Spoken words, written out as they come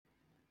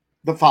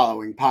The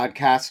following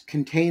podcast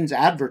contains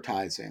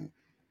advertising.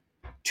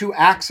 To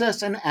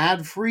access an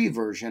ad-free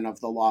version of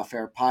the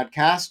Lawfare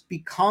podcast,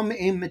 become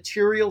a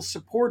material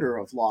supporter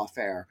of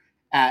Lawfare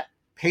at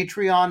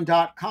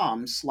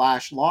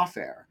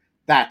patreon.com/lawfare.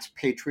 That's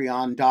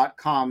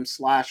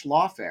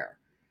patreon.com/lawfare.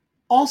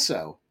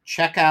 Also,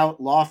 check out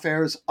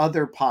Lawfare's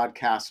other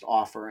podcast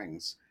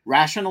offerings: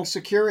 Rational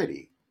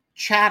Security,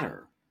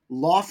 Chatter,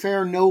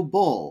 Lawfare No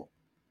Bull,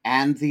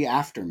 and The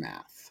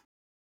Aftermath.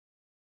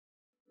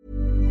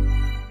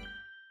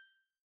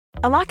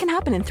 A lot can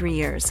happen in 3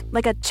 years,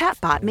 like a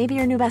chatbot may be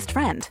your new best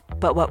friend.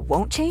 But what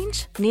won't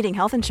change? Needing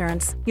health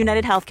insurance.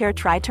 United Healthcare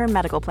Tri-Term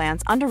Medical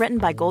Plans, underwritten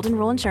by Golden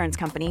Rule Insurance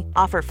Company,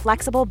 offer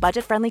flexible,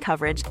 budget-friendly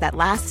coverage that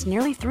lasts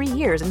nearly 3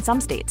 years in some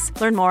states.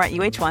 Learn more at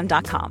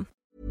uh1.com.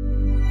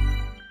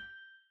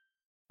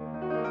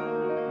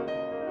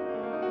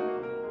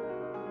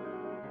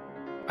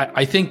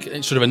 I think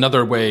sort of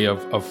another way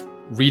of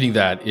reading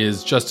that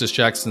is Justice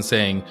Jackson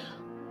saying,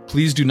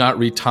 please do not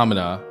read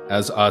Tamina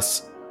as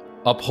us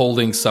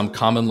upholding some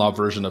common law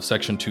version of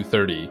Section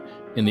 230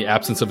 in the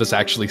absence of us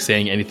actually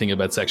saying anything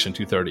about Section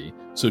 230.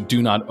 So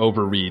do not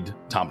overread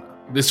Tamina.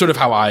 This is sort of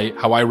how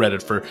I read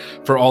it for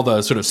all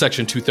the sort of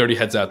Section 230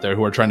 heads out there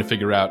who are trying to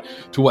figure out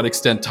to what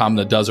extent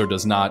Tamina does or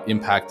does not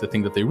impact the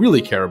thing that they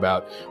really care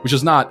about, which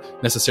is not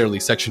necessarily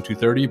Section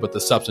 230, but the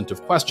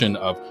substantive question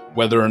of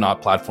whether or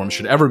not platforms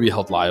should ever be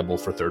held liable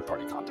for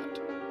third-party content.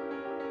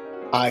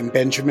 I'm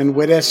Benjamin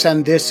Wittes,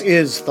 and this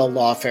is the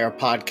Lawfare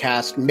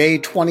Podcast, May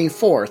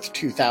 24th,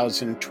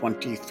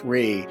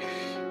 2023.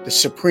 The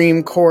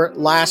Supreme Court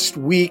last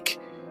week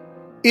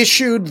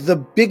issued the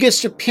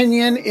biggest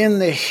opinion in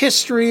the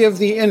history of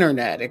the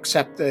internet,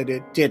 except that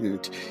it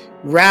didn't.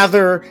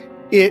 Rather,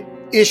 it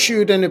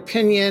issued an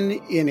opinion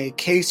in a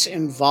case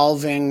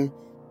involving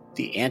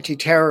the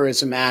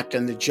Anti-Terrorism Act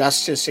and the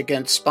Justice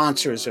Against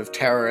Sponsors of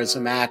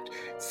Terrorism Act,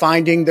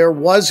 finding there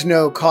was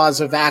no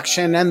cause of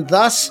action and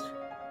thus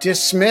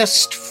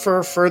dismissed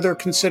for further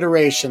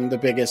consideration the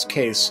biggest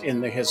case in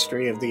the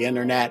history of the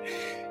internet.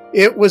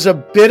 It was a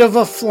bit of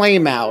a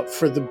flameout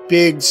for the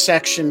big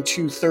Section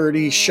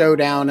 230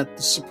 showdown at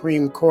the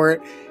Supreme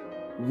Court.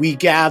 We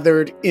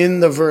gathered in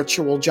the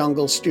virtual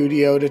Jungle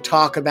studio to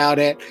talk about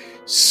it.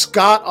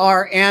 Scott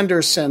R.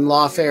 Anderson,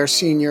 Lawfare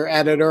Senior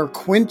Editor,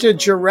 Quinta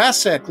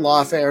Jurecic,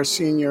 Lawfare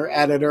Senior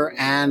Editor,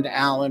 and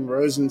Alan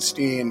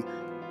Rosenstein,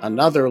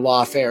 another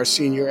Lawfare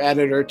Senior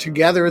Editor.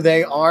 Together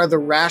they are the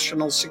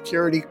Rational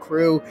Security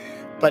crew,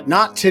 but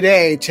not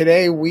today.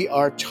 Today we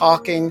are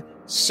talking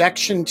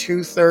Section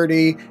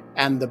 230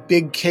 and the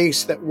big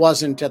case that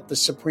wasn't at the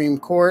Supreme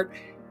Court,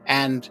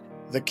 and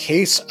the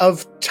case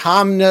of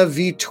Tamina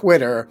v.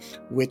 Twitter,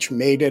 which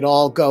made it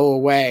all go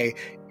away.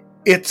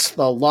 It's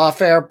the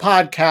Lawfare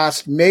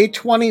Podcast, May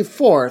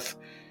 24th,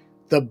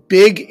 the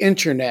big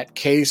internet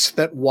case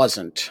that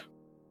wasn't.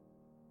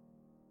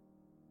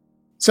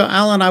 So,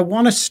 Alan, I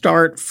want to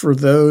start for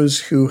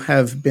those who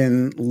have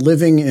been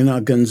living in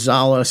a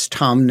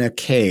Gonzales-Tamina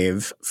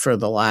cave for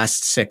the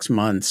last 6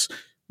 months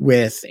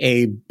with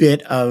a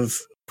bit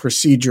of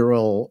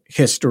procedural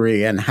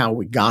history and how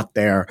we got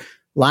there.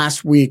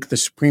 Last week, the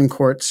Supreme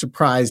Court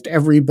surprised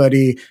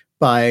everybody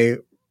by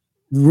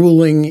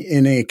ruling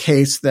in a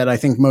case that I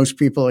think most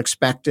people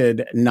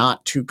expected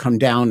not to come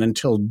down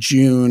until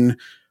June.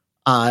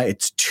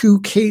 It's 2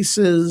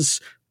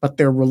 cases, but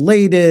they're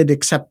related,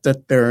 except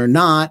that they're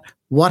not.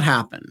 What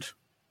happened?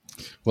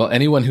 Well,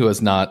 anyone who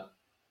has not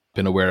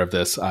been aware of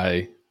this,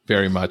 I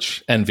very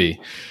much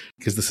envy,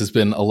 because this has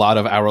been a lot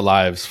of our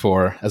lives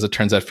for, as it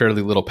turns out,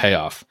 fairly little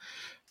payoff.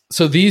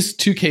 So these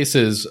 2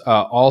 cases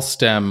all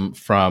stem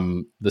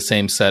from the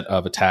same set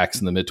of attacks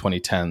in the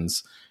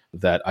mid-2010s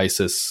that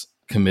ISIS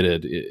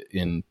committed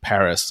in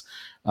Paris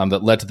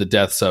that led to the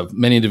deaths of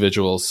many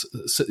individuals,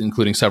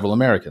 including several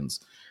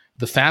Americans.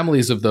 The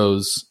families of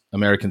those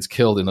Americans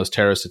killed in those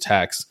terrorist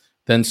attacks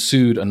then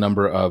sued a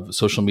number of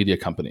social media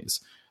companies,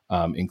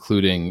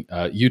 including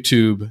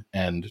YouTube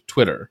and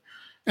Twitter.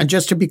 And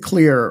just to be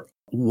clear,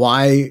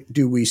 why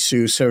do we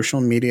sue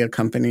social media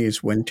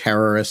companies when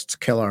terrorists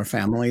kill our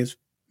families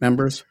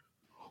members?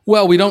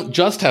 Well, we don't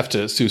just have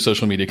to sue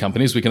social media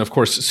companies. We can, of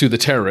course, sue the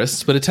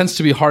terrorists, but it tends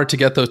to be hard to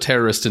get those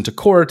terrorists into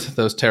court.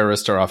 Those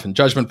terrorists are often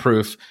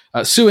judgment-proof.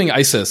 Suing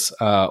ISIS,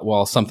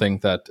 while something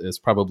that is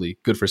probably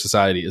good for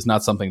society, is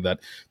not something that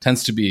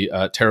tends to be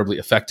terribly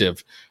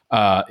effective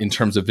in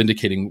terms of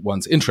vindicating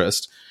one's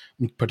interest,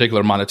 in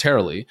particular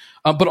monetarily.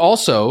 But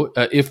also,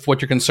 if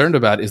what you're concerned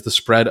about is the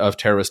spread of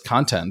terrorist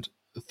content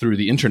through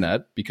the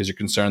internet, because you're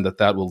concerned that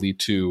that will lead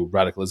to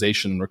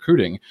radicalization and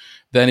recruiting,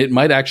 then it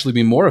might actually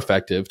be more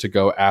effective to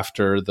go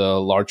after the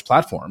large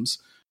platforms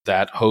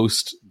that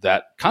host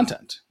that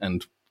content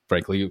and,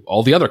 frankly,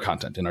 all the other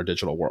content in our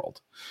digital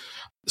world.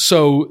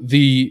 So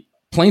the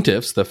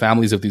plaintiffs, the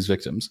families of these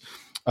victims,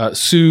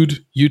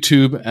 sued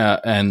YouTube,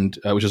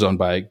 which is owned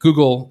by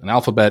Google and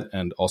Alphabet,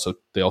 and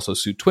they also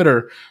sued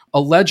Twitter,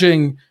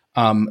 alleging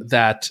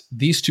that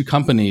these 2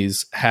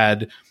 companies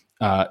had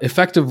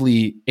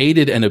effectively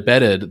aided and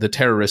abetted the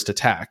terrorist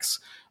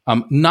attacks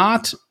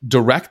Not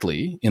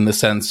directly in the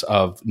sense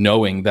of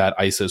knowing that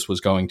ISIS was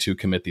going to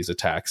commit these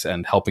attacks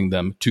and helping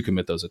them to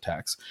commit those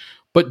attacks,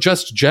 but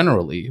just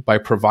generally by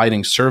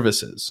providing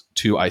services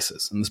to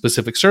ISIS. And the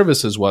specific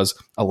services was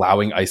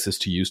allowing ISIS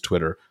to use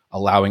Twitter,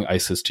 allowing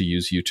ISIS to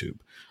use YouTube.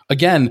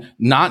 Again,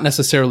 not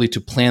necessarily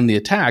to plan the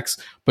attacks,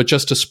 but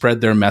just to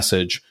spread their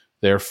message,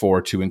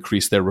 therefore to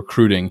increase their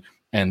recruiting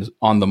and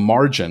on the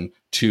margin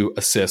to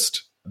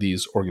assist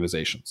these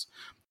organizations.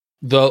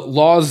 The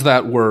laws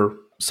that were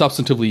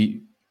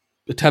substantively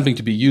attempting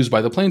to be used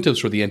by the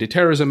plaintiffs were the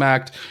Anti-Terrorism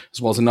Act,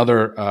 as well as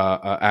another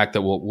act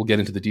that we'll get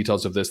into the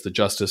details of this, the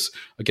Justice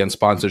Against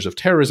Sponsors of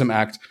Terrorism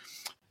Act.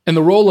 And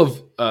the role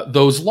of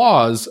those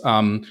laws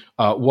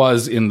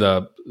was in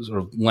the sort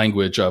of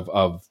language of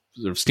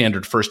sort of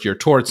standard first-year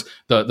torts,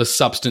 the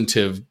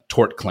substantive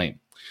tort claim.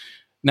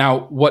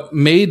 Now, what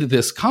made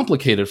this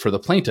complicated for the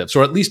plaintiffs,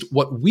 or at least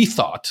what we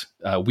thought,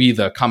 we,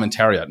 the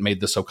commentariat, made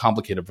this so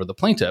complicated for the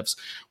plaintiffs,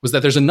 was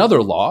that there's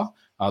another law,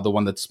 the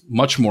one that's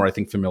much more, I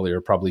think, familiar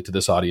probably to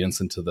this audience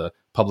and to the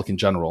public in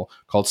general,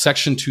 called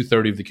Section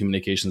 230 of the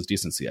Communications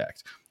Decency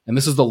Act. And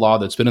this is the law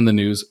that's been in the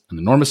news an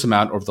enormous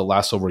amount over the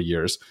last several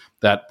years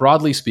that,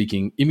 broadly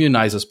speaking,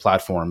 immunizes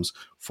platforms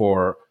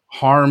for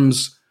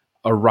harms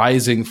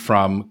arising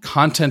from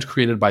content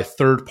created by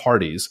third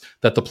parties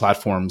that the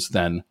platforms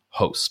then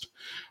host.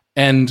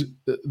 And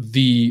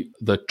the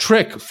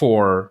trick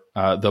for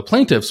the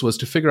plaintiffs was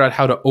to figure out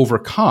how to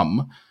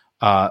overcome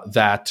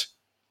that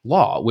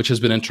law, which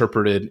has been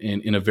interpreted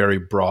in a very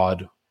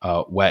broad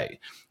way.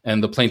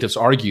 And the plaintiffs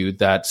argued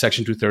that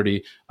Section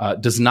 230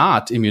 does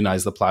not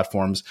immunize the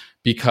platforms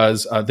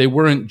because they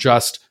weren't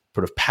just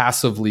sort of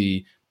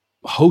passively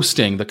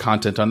hosting the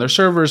content on their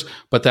servers,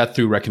 but that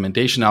through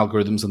recommendation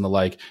algorithms and the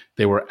like,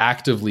 they were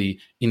actively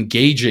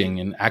engaging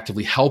and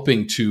actively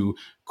helping to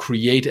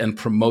create and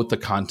promote the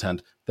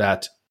content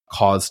that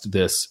caused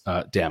this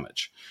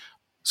damage.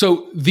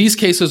 So these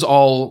cases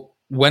all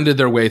wended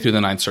their way through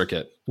the Ninth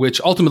Circuit, which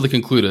ultimately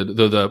concluded,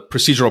 though the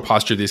procedural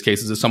posture of these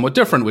cases is somewhat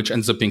different, which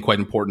ends up being quite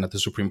important at the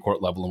Supreme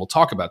Court level, and we'll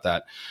talk about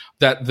that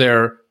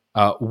there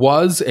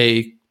was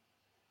a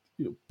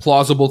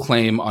plausible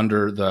claim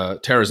under the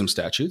terrorism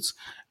statutes.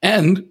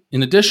 And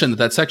in addition,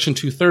 that Section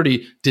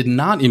 230 did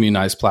not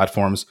immunize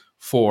platforms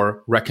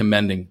for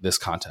recommending this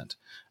content.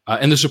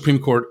 And the Supreme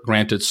Court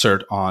granted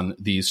cert on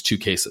these two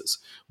cases,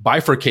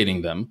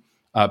 bifurcating them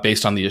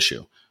based on the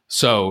issue.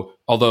 So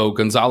although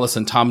Gonzalez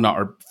and Tomna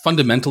are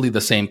fundamentally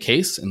the same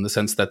case in the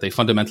sense that they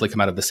fundamentally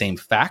come out of the same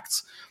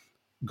facts,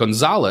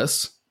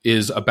 Gonzalez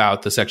is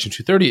about the Section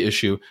 230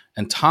 issue,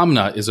 and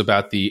Tomna is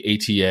about the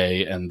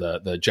ATA and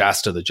the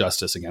JASTA, the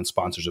Justice Against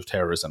Sponsors of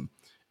Terrorism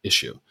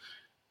issue.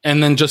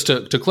 And then just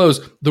to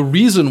close, the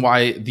reason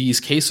why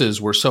these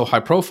cases were so high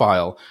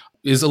profile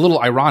is a little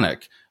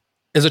ironic.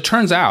 As it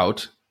turns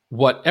out,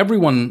 what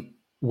everyone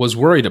was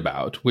worried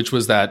about, which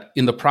was that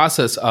in the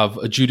process of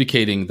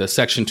adjudicating the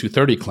Section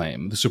 230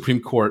 claim, the Supreme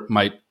Court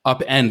might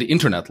upend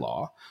internet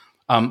law,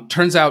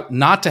 turns out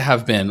not to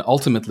have been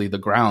ultimately the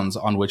grounds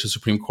on which the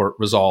Supreme Court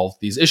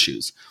resolved these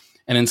issues.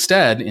 And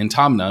instead, in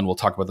Tomna, and we'll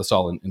talk about this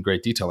all in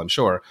great detail, I'm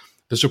sure,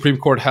 the Supreme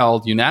Court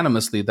held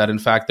unanimously that, in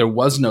fact, there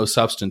was no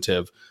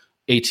substantive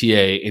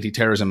ATA,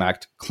 Anti-Terrorism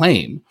Act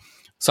claim,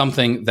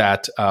 something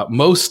that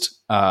most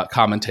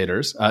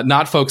commentators,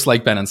 not folks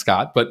like Ben and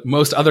Scott, but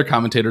most other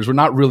commentators were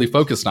not really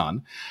focused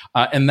on.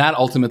 And that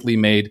ultimately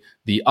made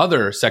the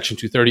other Section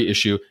 230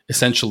 issue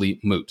essentially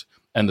moot.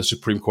 And the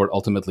Supreme Court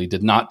ultimately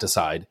did not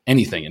decide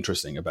anything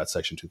interesting about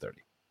Section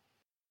 230.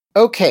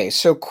 Okay,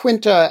 so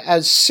Quinta,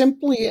 as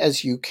simply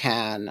as you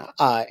can,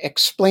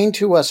 explain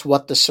to us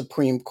what the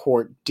Supreme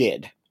Court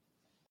did.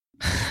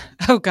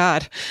 Oh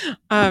God,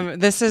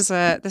 this is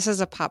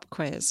a pop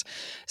quiz.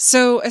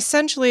 So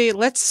essentially,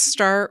 let's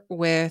start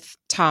with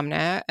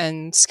Tomna,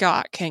 and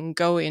Scott can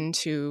go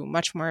into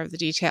much more of the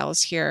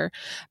details here.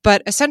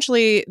 But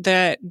essentially,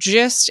 the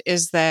gist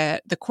is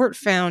that the court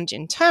found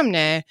in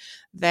Tomna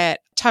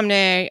that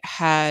Tomna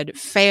had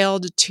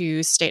failed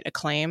to state a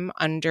claim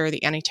under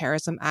the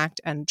Anti-Terrorism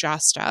Act and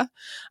JASTA,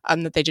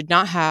 that they did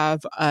not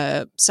have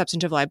a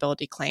substantive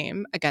liability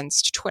claim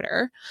against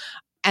Twitter.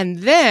 And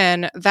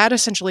then that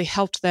essentially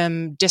helped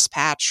them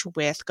dispatch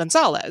with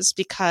Gonzalez,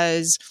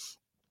 because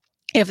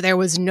if there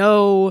was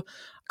no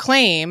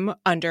claim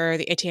under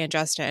the ATA and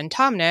JASTA and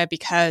Tomna,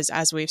 because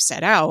as we've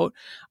set out,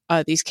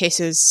 these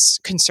cases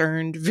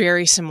concerned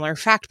very similar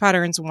fact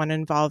patterns, one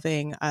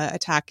involving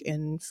attack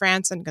in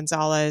France and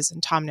Gonzalez,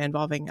 and Tomna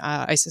involving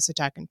ISIS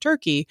attack in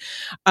Turkey,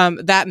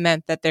 that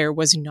meant that there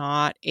was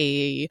not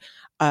a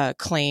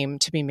claim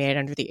to be made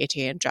under the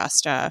ATA and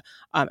JASTA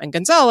and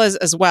Gonzalez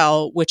as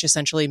well, which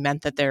essentially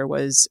meant that there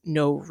was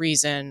no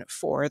reason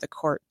for the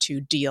court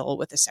to deal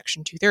with the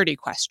Section 230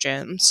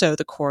 question. So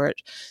the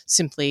court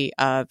simply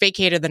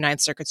vacated the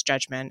Ninth Circuit's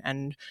judgment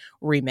and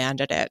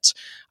remanded it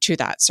to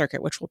that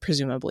circuit, which will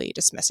presumably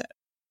dismiss it.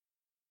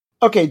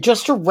 Okay,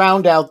 just to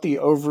round out the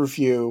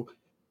overview,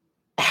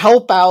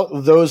 help out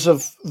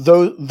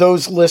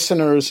those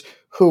listeners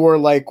who are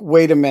like,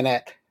 wait a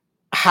minute,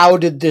 how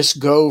did this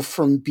go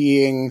from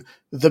being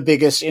the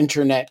biggest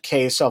internet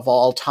case of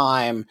all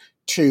time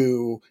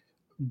to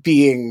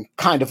being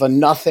kind of a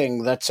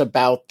nothing that's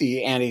about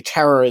the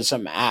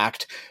Anti-Terrorism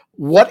Act.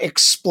 What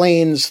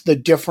explains the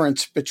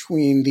difference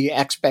between the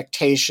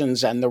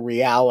expectations and the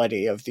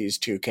reality of these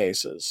two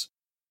cases?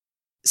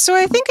 So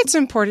I think it's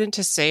important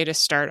to say to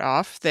start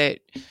off that,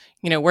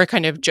 we're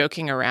kind of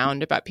joking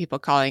around about people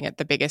calling it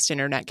the biggest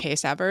internet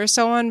case ever,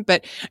 so on,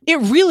 but it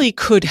really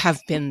could have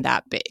been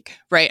that big,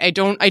 right? I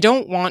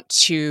don't want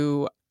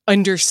to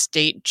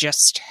understate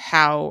just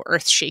how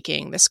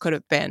earth-shaking this could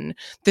have been.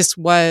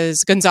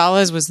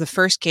 Gonzalez was the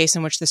first case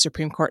in which the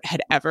Supreme Court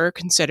had ever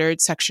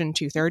considered Section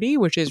 230,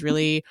 which is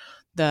really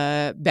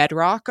the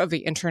bedrock of the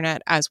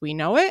internet as we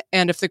know it.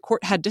 And if the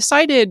court had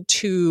decided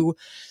to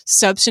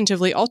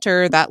substantively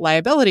alter that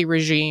liability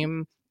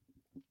regime,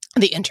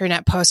 the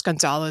internet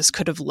post-Gonzalez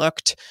could have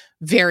looked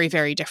very,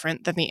 very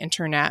different than the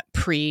internet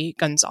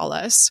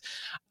pre-Gonzalez.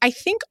 I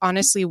think,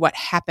 honestly, what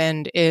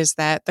happened is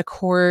that the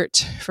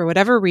court, for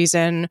whatever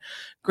reason,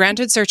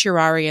 granted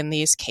certiorari in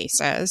these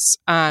cases.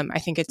 I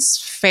think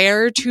it's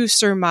fair to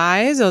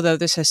surmise, although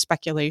this is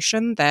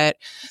speculation, that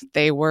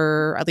they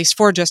were, at least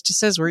 4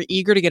 justices, were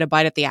eager to get a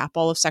bite at the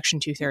apple of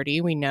Section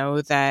 230. We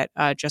know that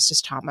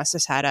Justice Thomas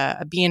has had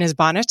a bee in his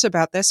bonnet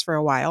about this for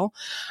a while.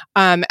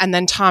 And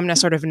then Tomna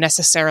sort of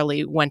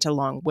necessarily went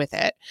along with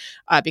it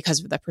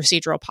because of the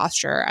procedural posture,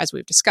 as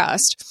we've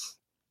discussed.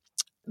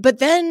 But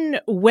then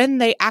when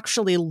they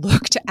actually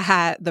looked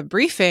at the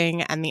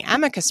briefing and the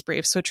amicus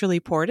briefs, which really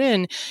poured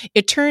in,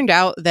 it turned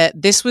out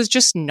that this was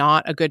just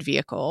not a good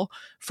vehicle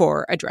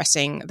for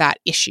addressing that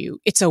issue.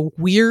 It's a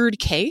weird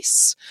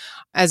case.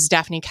 As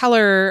Daphne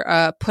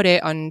Keller put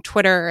it on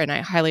Twitter, and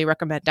I highly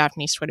recommend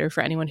Daphne's Twitter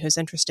for anyone who's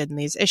interested in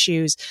these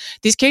issues,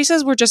 these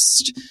cases were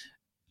just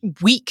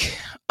weak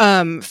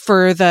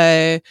for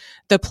the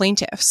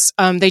plaintiffs.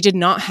 They did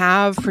not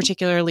have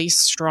particularly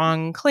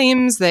strong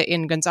claims. That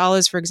in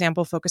Gonzalez, for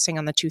example, focusing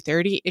on the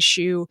 230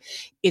 issue,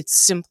 it's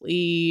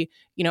simply,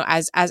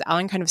 as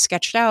Alan kind of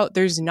sketched out,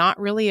 there's not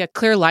really a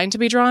clear line to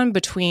be drawn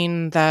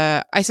between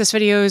the ISIS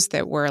videos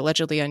that were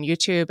allegedly on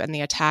YouTube and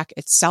the attack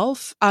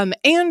itself.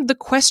 And the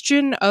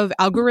question of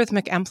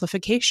algorithmic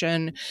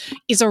amplification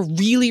is a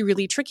really,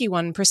 really tricky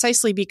one,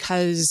 precisely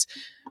because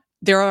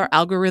there are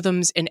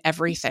algorithms in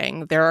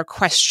everything. There are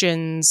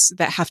questions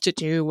that have to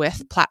do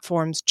with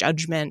platforms'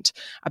 judgment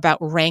about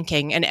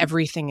ranking and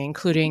everything,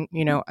 including,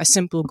 a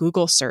simple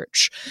Google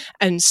search.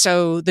 And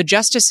so the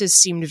justices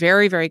seemed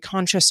very, very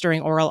conscious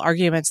during oral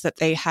arguments that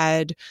they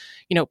had,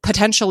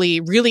 potentially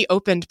really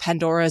opened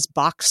Pandora's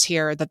box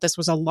here, that this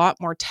was a lot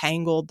more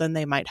tangled than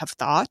they might have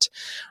thought.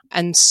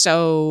 And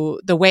so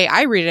the way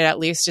I read it, at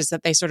least, is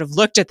that they sort of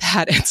looked at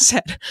that and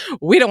said,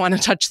 we don't want to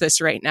touch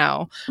this right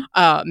now.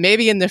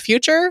 Maybe in the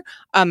future,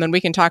 and we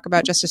can talk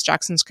about Justice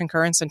Jackson's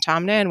concurrence in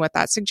Tomna and what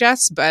that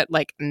suggests, but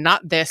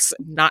not this,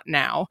 not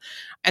now.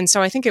 And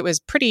so I think it was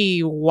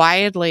pretty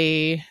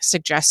widely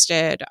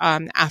suggested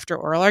after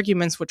oral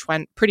arguments, which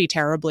went pretty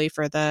terribly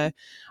for the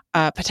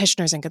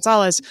petitioners in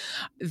Gonzalez,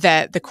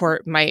 that the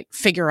court might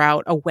figure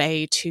out a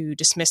way to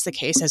dismiss the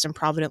case as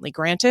improvidently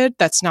granted.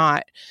 That's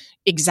not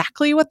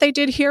exactly what they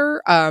did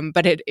here,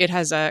 but it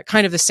has a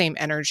kind of the same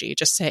energy,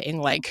 just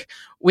saying,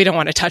 we don't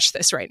want to touch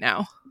this right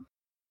now.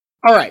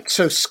 All right.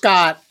 So,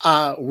 Scott,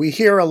 we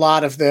hear a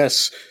lot of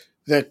this.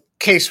 The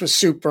case was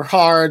super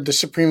hard. The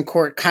Supreme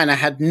Court kind of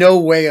had no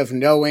way of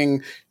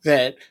knowing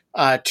that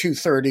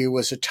 230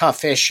 was a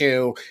tough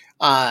issue.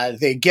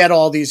 They get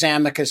all these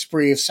amicus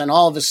briefs, and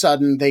all of a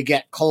sudden they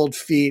get cold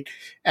feet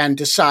and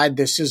decide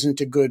this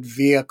isn't a good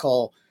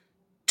vehicle.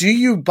 Do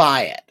you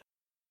buy it?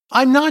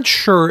 I'm not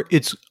sure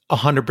it's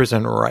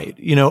 100% right.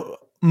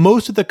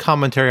 Most of the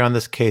commentary on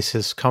this case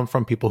has come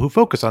from people who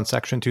focus on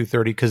Section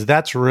 230 because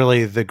that's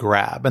really the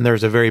grab. And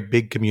there's a very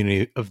big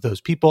community of those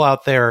people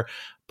out there,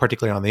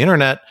 particularly on the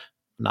internet,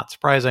 not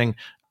surprising,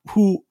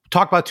 who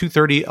talk about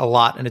 230 a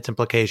lot and its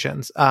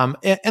implications. And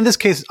this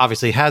case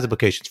obviously has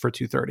implications for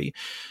 230.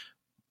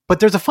 But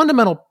there's a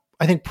fundamental,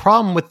 I think,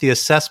 problem with the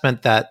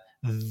assessment that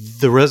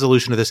the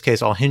resolution of this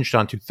case all hinged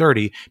on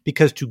 230,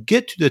 because to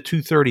get to the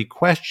 230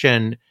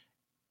 question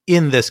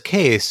in this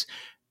case,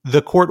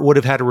 the court would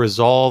have had to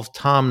resolve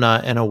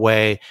Tomna in a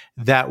way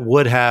that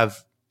would have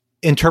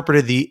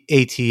interpreted the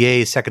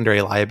ATA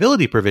secondary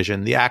liability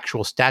provision, the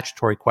actual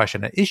statutory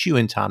question at issue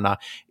in Tomna,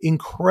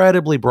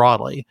 incredibly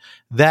broadly,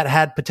 that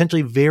had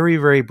potentially very,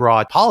 very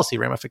broad policy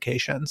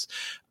ramifications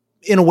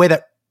in a way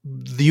that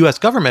the U.S.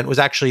 government was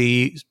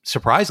actually,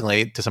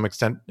 surprisingly, to some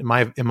extent, in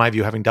my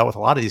view, having dealt with a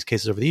lot of these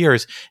cases over the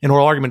years, in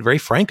oral argument, very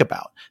frank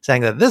about,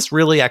 saying that this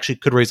really actually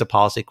could raise a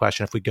policy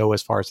question if we go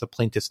as far as the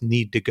plaintiffs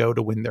need to go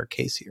to win their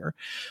case here.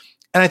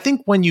 And I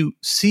think when you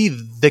see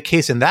the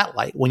case in that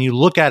light, when you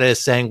look at it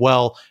as saying,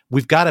 well,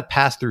 we've got to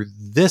pass through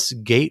this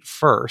gate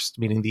first,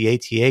 meaning the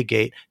ATA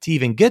gate, to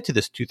even get to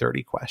this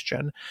 230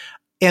 question.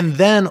 And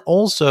then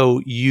also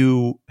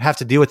you have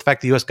to deal with the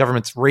fact the U.S.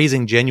 government's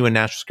raising genuine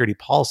national security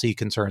policy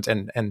concerns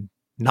and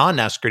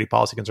non-national security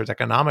policy concerns,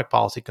 economic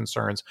policy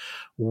concerns,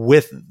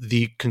 with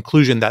the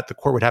conclusion that the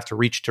court would have to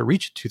reach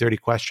 230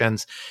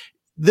 questions.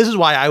 This is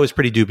why I was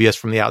pretty dubious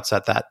from the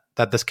outset that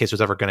that this case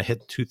was ever going to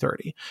hit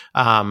 230,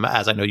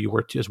 as I know you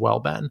were as well,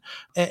 Ben.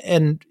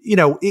 And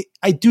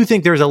I do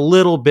think there's a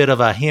little bit of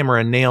a hammer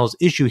and nails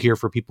issue here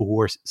for people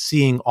who are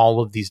seeing all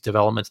of these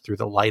developments through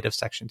the light of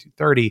Section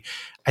 230.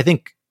 I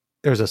think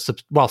there's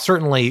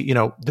certainly,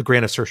 the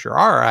grant of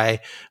certiorari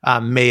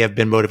may have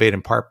been motivated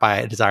in part by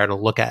a desire to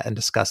look at and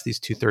discuss these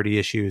 230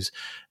 issues.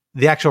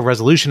 The actual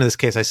resolution of this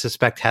case, I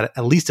suspect, had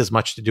at least as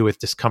much to do with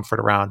discomfort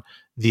around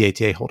the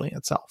ATA holding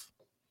itself.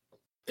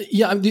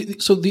 Yeah.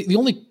 So the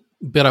only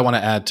bit I want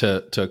to add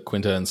to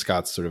Quinta and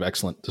Scott's sort of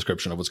excellent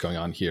description of what's going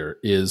on here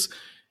is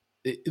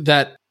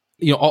that,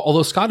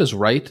 although Scott is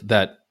right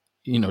that,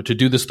 to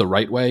do this the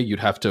right way, you'd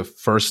have to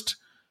first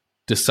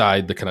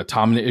decide the kind of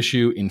Tomna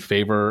issue in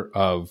favor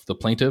of the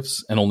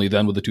plaintiffs, and only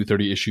then would the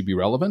 230 issue be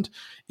relevant.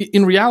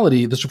 In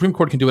reality, the Supreme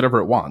Court can do whatever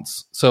it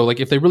wants. So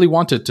if they really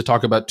wanted to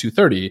talk about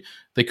 230,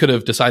 they could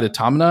have decided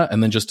Tomna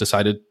and then just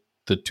decided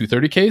the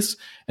 230 case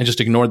and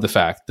just ignored the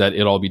fact that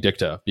it all be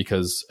dicta,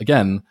 because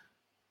again,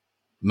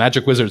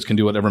 magic wizards can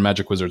do whatever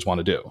magic wizards want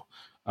to do.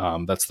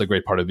 That's the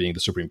great part of being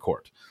the Supreme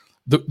Court.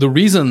 The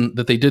reason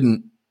that they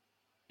didn't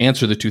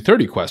answer the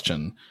 230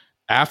 question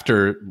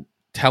after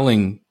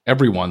telling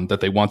everyone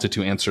that they wanted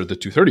to answer the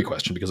 230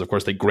 question, because of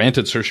course they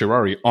granted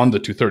certiorari on the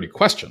 230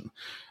 question,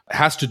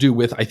 has to do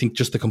with, I think,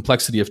 just the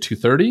complexity of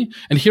 230.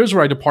 And here's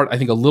where I depart, I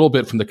think, a little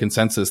bit from the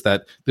consensus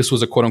that this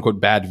was a quote unquote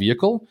bad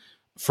vehicle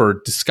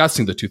for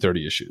discussing the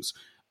 230 issues.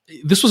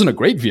 This wasn't a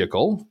great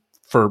vehicle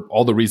for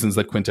all the reasons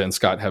that Quinta and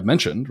Scott have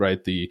mentioned,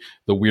 right? The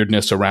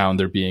weirdness around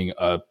there being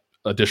a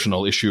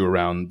additional issue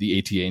around the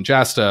ATA and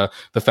JASTA,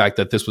 the fact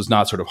that this was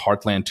not sort of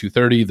Heartland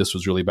 230. This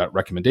was really about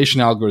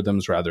recommendation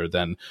algorithms rather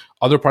than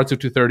other parts of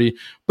 230.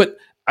 But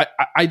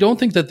I don't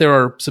think that there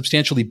are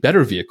substantially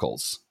better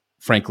vehicles,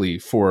 frankly,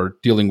 for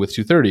dealing with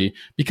 230,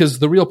 because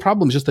the real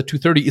problem is just that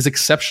 230 is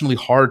exceptionally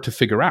hard to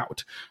figure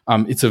out.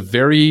 It's a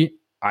very,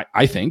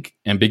 I think,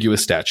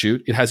 ambiguous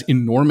statute. It has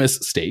enormous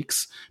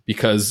stakes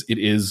because it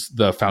is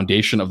the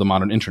foundation of the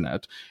modern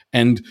internet.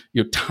 And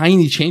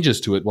tiny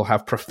changes to it will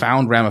have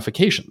profound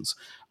ramifications.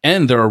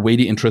 And there are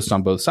weighty interests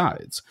on both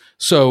sides.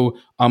 So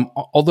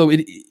although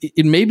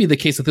it may be the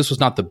case that this was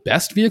not the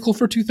best vehicle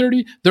for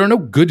 230, there are no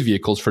good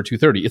vehicles for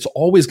 230. It's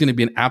always going to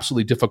be an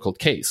absolutely difficult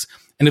case.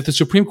 And if the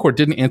Supreme Court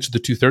didn't answer the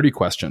 230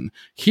 question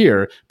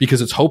here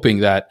because it's hoping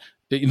that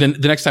then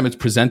the next time it's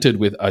presented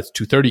with a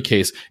 230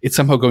 case, it's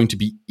somehow going to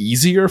be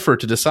easier for it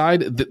to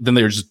decide, then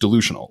they're just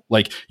delusional.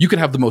 You could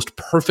have the most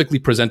perfectly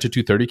presented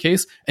 230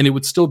 case, and it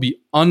would still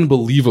be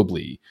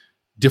unbelievably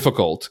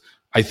difficult,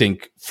 I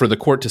think, for the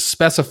court to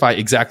specify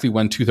exactly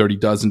when 230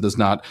 does and does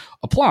not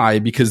apply,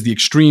 because the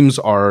extremes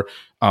are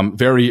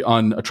very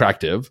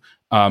unattractive.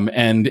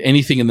 And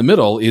anything in the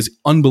middle is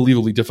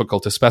unbelievably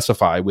difficult to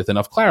specify with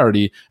enough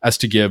clarity as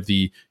to give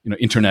the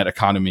internet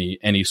economy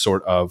any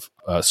sort of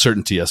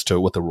certainty as to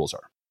what the rules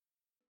are.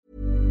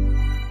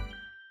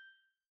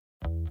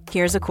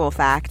 Here's a cool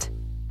fact.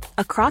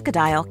 A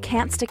crocodile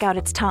can't stick out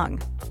its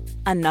tongue.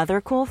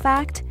 Another cool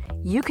fact,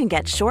 you can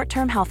get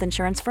short-term health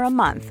insurance for a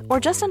month or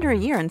just under a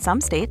year in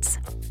some states.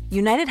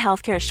 United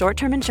Healthcare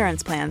short-term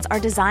insurance plans are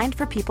designed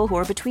for people who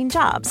are between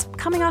jobs,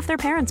 coming off their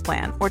parents'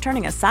 plan, or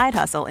turning a side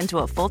hustle into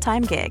a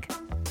full-time gig.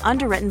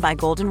 Underwritten by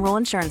Golden Rule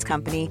Insurance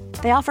Company,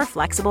 they offer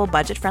flexible,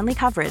 budget-friendly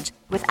coverage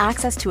with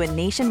access to a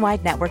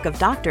nationwide network of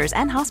doctors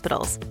and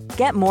hospitals.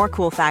 Get more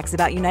cool facts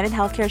about United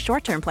Healthcare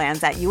short-term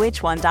plans at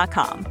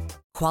uh1.com.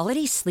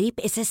 Quality sleep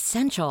is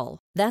essential.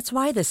 That's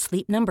why the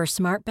Sleep Number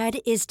Smart Bed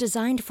is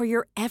designed for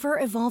your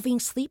ever-evolving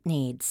sleep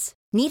needs.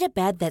 Need a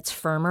bed that's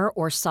firmer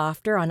or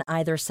softer on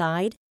either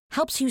side?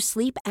 Helps you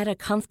sleep at a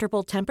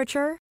comfortable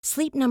temperature?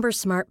 Sleep Number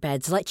Smart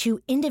Beds let you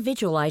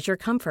individualize your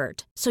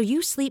comfort, so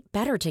you sleep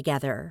better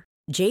together.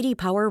 J.D.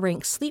 Power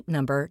ranks Sleep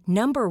Number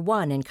number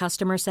 1 in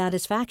customer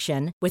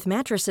satisfaction with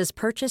mattresses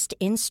purchased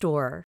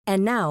in-store.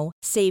 And now,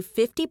 save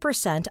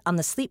 50% on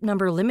the Sleep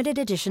Number Limited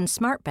Edition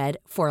Smart Bed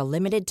for a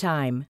limited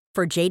time.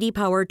 For J.D.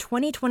 Power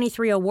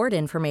 2023 award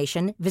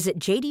information, visit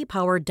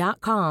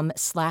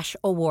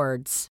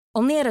jdpower.com/awards.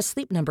 Only at a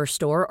Sleep Number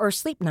store or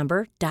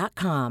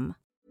sleepnumber.com.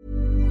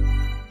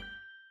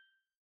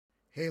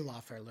 Hey,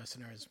 Lawfare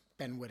listeners,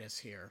 Ben Wittes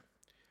here.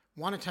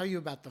 Want to tell you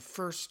about the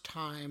first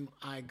time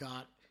I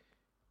got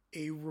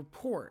a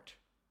report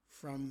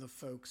from the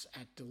folks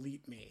at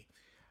Delete Me.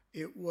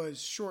 It was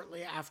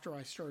shortly after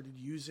I started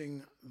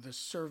using the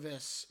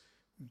service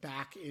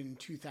back in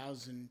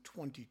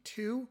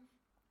 2022,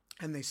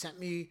 and they sent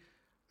me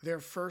their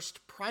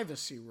first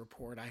privacy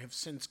report. I have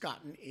since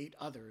gotten 8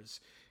 others,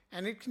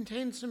 and it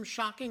contained some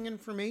shocking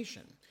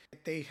information.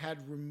 They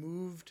had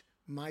removed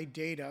my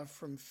data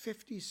from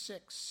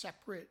 56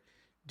 separate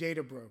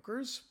data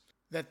brokers,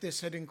 that this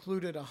had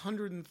included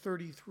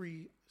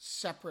 133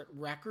 separate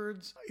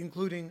records,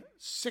 including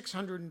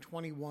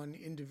 621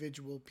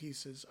 individual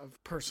pieces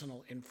of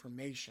personal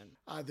information.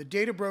 The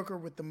data broker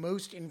with the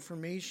most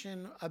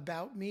information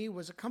about me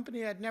was a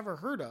company I'd never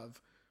heard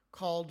of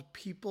called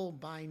People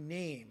by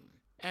Name.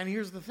 And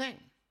here's the thing.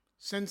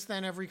 Since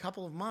then, every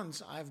couple of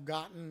months, I've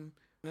gotten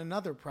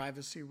another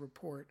privacy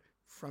report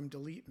from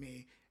Delete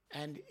Me,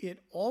 and it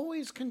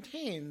always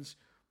contains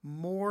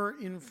more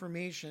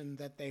information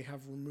that they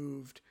have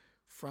removed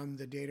from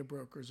the data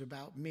brokers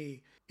about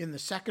me. In the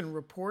second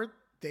report,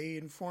 they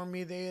informed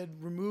me they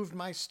had removed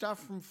my stuff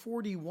from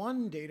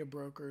 41 data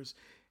brokers,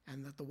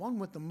 and that the one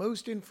with the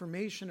most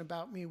information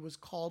about me was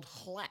called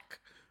HLEC.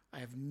 I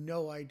have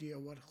no idea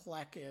what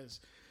HLEC is.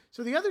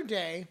 So the other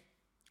day,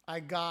 I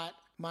got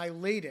my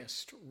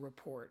latest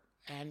report,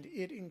 and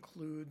it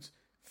includes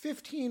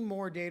 15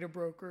 more data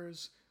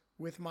brokers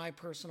with my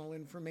personal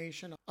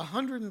information,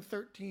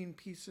 113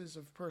 pieces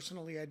of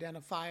personally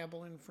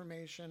identifiable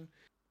information.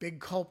 Big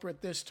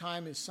culprit this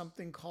time is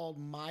something called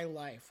My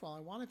Life. Well, I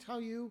want to tell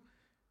you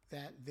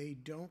that they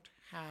don't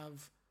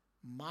have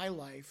My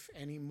Life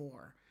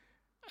anymore.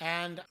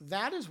 And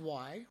that is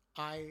why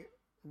I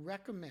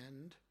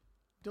recommend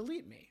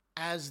Delete Me.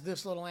 As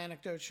this little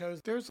anecdote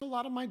shows, there's a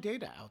lot of my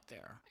data out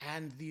there,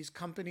 and these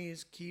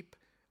companies keep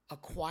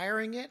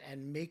acquiring it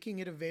and making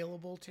it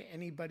available to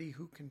anybody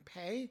who can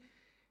pay.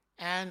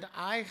 And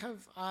I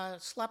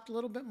have slept a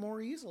little bit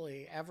more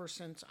easily ever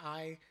since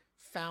I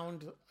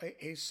found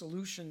a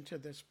solution to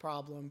this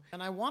problem.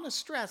 And I want to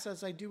stress,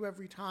 as I do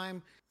every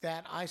time,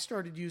 that I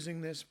started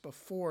using this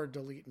before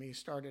Delete Me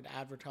started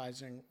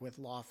advertising with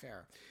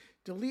Lawfare.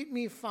 Delete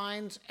Me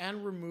finds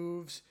and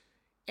removes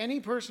any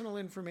personal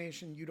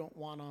information you don't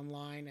want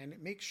online, and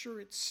it makes sure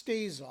it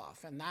stays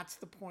off. And that's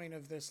the point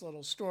of this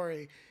little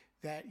story,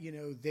 that, you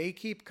know, they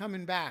keep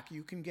coming back.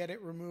 You can get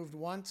it removed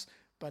once,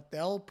 but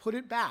they'll put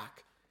it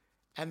back,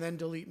 and then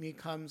Delete Me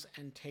comes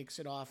and takes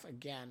it off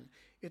again.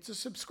 It's a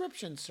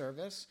subscription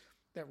service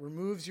that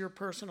removes your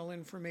personal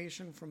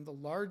information from the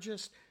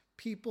largest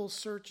people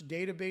search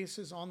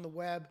databases on the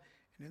web,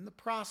 and in the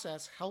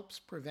process helps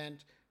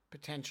prevent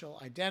potential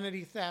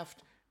identity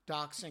theft,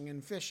 doxing,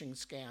 and phishing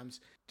scams.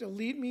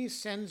 Delete Me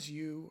sends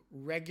you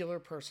regular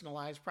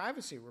personalized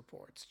privacy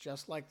reports,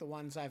 just like the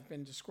ones I've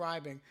been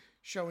describing,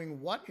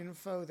 showing what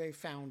info they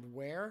found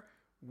where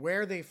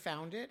they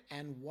found it,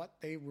 and what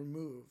they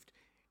removed.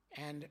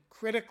 And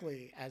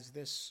critically, as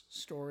this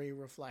story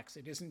reflects,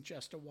 it isn't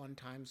just a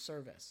one-time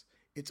service.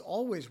 It's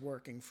always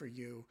working for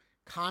you,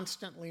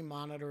 constantly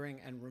monitoring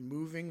and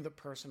removing the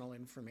personal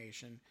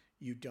information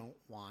you don't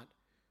want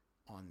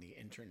on the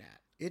internet.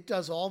 It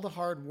does all the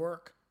hard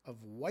work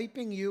of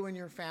wiping you and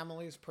your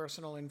family's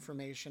personal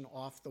information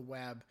off the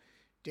web.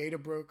 Data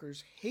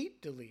brokers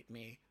hate Delete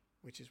Me,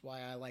 which is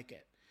why I like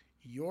it.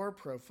 Your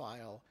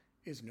profile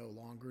is no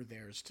longer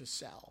theirs to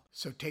sell.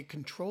 So take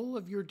control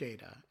of your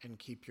data and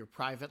keep your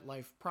private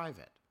life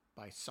private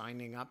by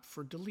signing up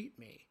for Delete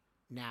Me,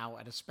 now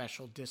at a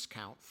special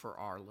discount for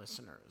our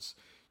listeners.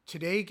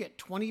 Today, get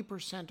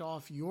 20%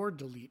 off your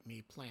Delete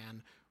Me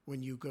plan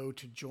when you go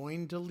to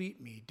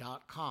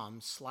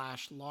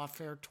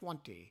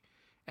joindeleteme.com/lawfare20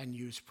 and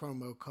use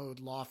promo code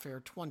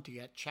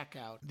lawfare20 at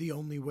checkout. The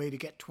only way to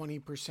get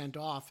 20%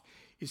 off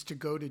is to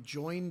go to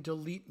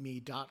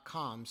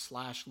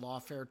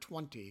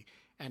joindeleteme.com/lawfare20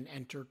 and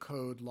enter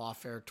code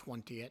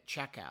lawfare20 at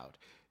checkout.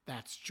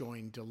 That's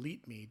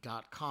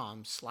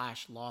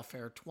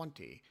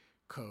joindeleteme.com/lawfare20,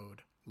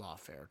 code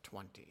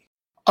lawfare20.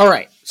 All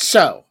right,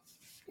 so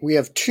we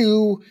have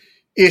two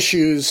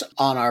issues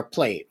on our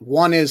plate.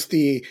 One is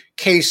the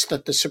case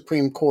that the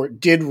Supreme Court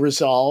did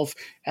resolve,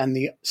 and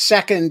the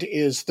second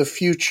is the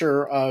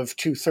future of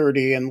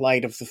 230 in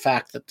light of the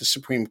fact that the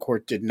Supreme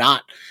Court did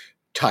not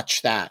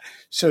touch that.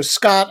 So,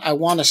 Scott, I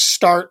want to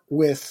start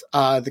with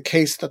the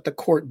case that the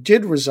court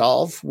did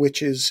resolve,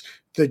 which is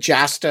the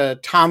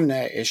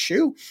Jasta-Tomna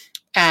issue.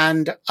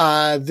 And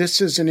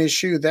this is an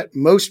issue that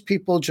most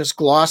people just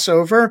gloss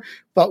over,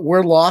 but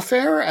we're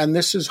Lawfare, and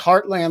this is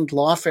Heartland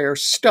Lawfare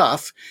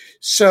stuff.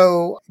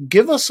 So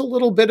give us a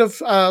little bit of,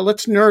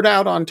 let's nerd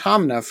out on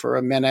Tomna for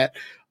a minute.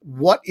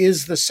 What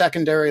is the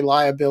secondary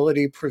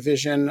liability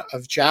provision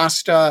of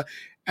JASTA,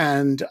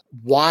 and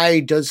why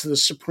does the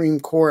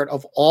Supreme Court,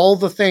 of all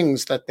the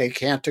things that they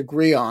can't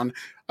agree on,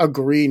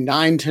 agree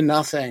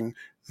 9-0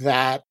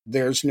 that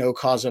there's no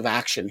cause of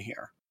action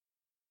here?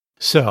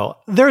 So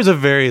there's a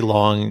very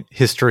long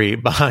history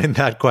behind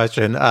that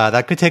question.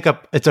 That could take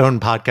up its own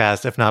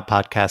podcast, if not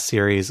podcast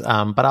series.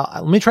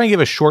 But let me try and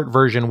give a short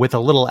version with a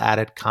little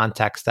added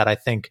context that I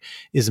think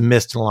is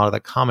missed in a lot of the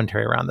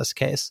commentary around this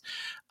case.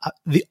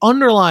 The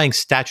underlying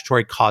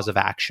statutory cause of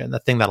action, the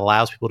thing that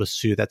allows people to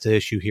sue that's at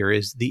issue here,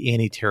 is the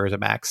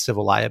Anti-Terrorism Act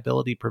civil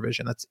liability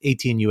provision. That's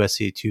 18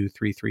 U.S.C.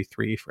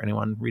 2333 for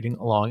anyone reading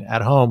along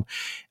at home.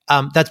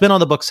 That's been on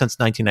the books since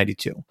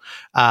 1992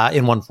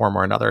 in one form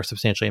or another,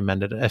 substantially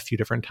amended a few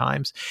different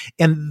times.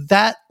 And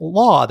that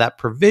law, that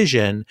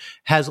provision,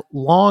 has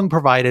long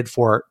provided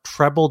for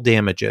treble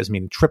damages,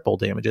 meaning triple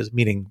damages,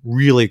 meaning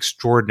really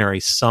extraordinary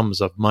sums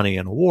of money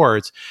and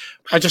awards.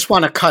 I just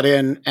want to cut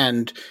in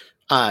and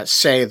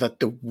say that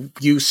the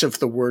use of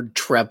the word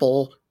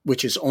treble,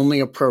 which is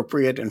only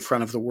appropriate in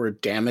front of the word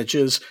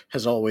damages,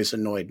 has always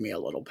annoyed me a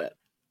little bit.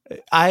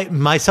 I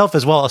myself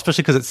as well,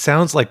 especially because it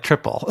sounds like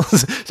triple.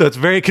 So it's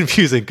very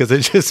confusing because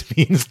it just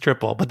means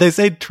triple, but they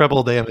say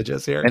treble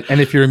damages here. And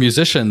if you're a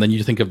musician, then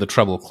you think of the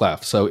treble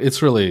clef. So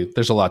it's really,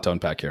 there's a lot to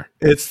unpack here.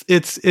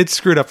 It's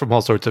screwed up from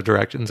all sorts of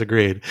directions.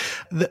 Agreed.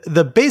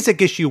 The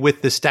basic issue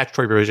with this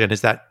statutory provision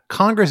is that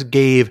Congress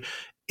gave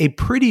a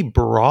pretty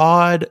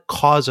broad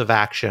cause of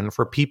action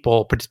for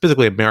people,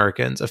 specifically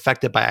Americans,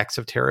 affected by acts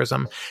of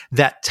terrorism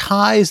that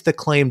ties the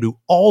claim to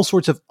all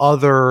sorts of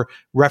other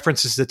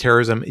references to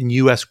terrorism in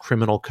U.S.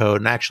 criminal code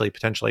and actually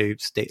potentially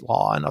state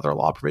law and other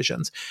law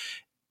provisions,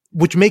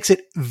 which makes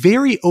it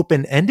very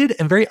open-ended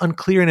and very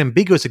unclear and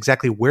ambiguous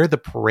exactly where the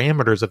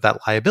parameters of that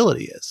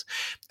liability is.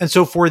 And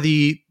so for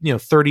the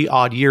 30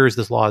 odd years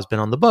this law has been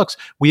on the books,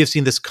 we have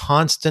seen this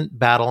constant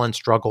battle and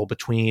struggle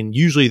between,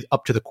 usually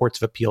up to the courts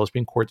of appeals.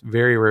 Supreme Court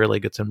very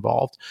rarely gets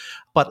involved,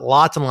 but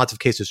lots and lots of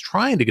cases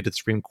trying to get to the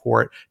Supreme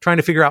Court, trying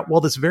to figure out,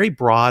 well, this very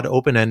broad,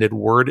 open-ended,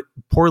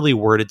 poorly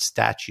worded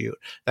statute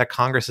that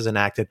Congress has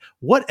enacted,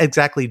 what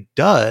exactly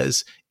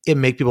does it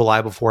make people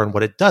liable for and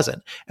what it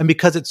doesn't? And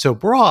because it's so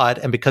broad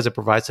and because it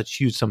provides such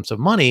huge sums of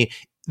money,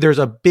 there's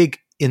a big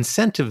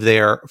incentive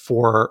there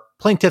for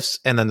plaintiffs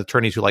and then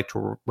attorneys who like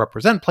to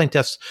represent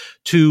plaintiffs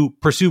to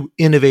pursue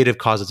innovative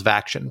causes of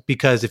action.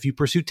 Because if you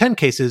pursue 10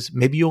 cases,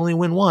 maybe you only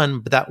win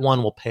one, but that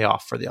one will pay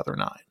off for the other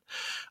 9.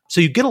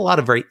 So you get a lot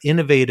of very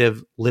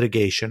innovative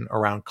litigation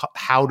around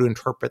how to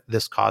interpret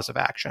this cause of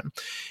action.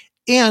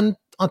 And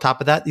on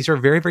top of that, these are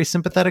very, very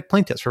sympathetic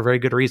plaintiffs for very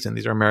good reason.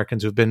 These are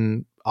Americans who've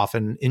been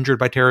often injured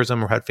by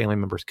terrorism or had family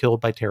members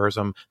killed by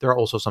terrorism. There are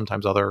also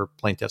sometimes other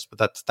plaintiffs, but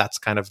that's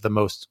kind of the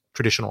most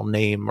traditional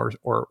name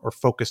or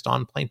focused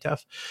on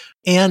plaintiff.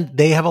 And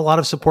they have a lot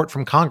of support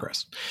from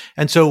Congress.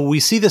 And so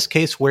we see this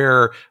case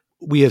where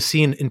we have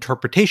seen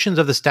interpretations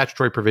of the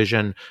statutory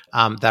provision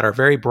that are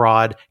very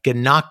broad get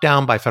knocked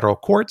down by federal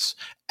courts,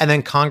 and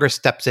then Congress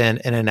steps in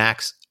and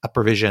enacts a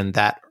provision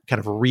that kind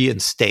of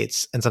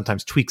reinstates and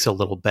sometimes tweaks a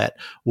little bit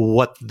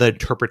what the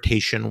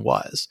interpretation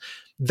was.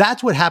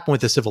 That's what happened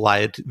with the civil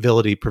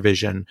liability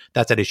provision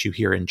that's at issue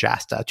here in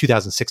JASTA, a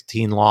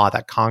 2016 law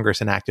that Congress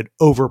enacted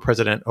over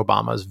President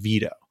Obama's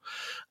veto,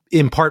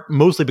 in part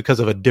mostly because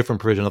of a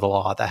different provision of the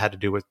law that had to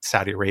do with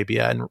Saudi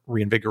Arabia and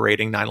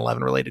reinvigorating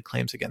 9/11 related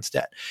claims against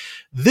it.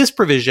 This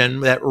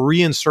provision that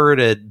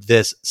reinserted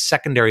this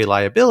secondary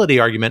liability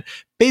argument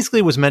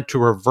basically was meant to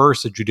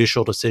reverse a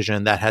judicial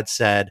decision that had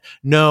said,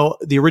 no,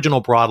 the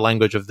original broad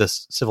language of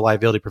this civil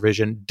liability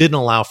provision didn't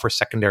allow for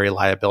secondary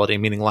liability,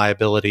 meaning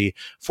liability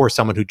for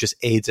someone who just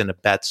aids and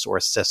abets or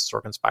assists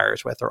or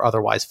conspires with or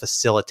otherwise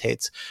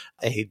facilitates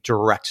a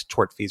direct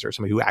tortfeasor,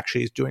 somebody who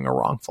actually is doing a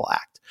wrongful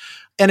act.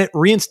 And it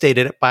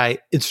reinstated it by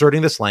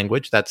inserting this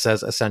language that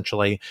says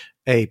essentially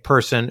a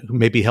person who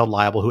may be held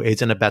liable who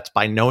aids and abets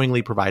by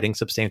knowingly providing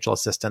substantial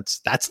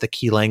assistance. That's the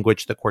key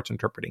language the court's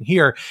interpreting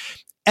here.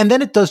 And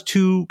then it does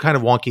two kind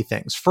of wonky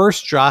things.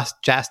 First,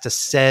 JASTA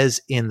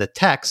says in the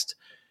text,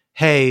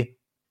 hey,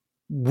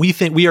 we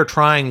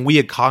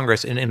at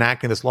Congress in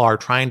enacting this law are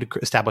trying to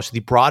establish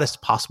the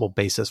broadest possible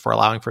basis for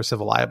allowing for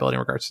civil liability in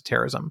regards to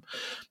terrorism.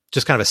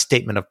 Just kind of a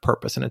statement of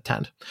purpose and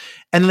intent.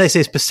 And then they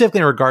say specifically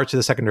in regards to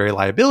the secondary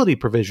liability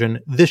provision,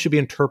 this should be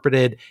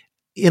interpreted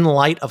in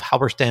light of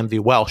Halberstam v.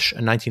 Welsh,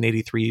 a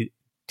 1983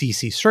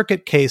 DC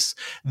Circuit case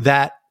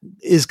that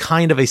is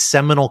kind of a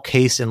seminal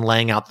case in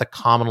laying out the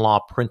common law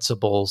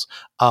principles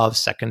of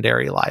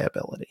secondary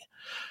liability.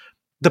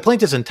 The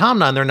plaintiffs in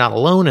Tomna, and they're not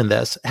alone in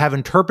this, have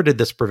interpreted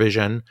this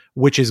provision,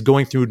 which is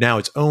going through now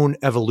its own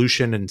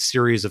evolution and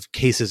series of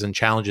cases and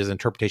challenges,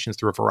 interpretations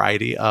through a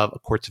variety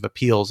of courts of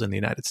appeals in the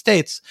United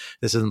States.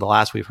 This isn't the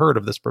last we've heard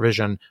of this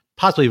provision,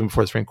 possibly even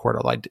before the Supreme Court,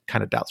 although I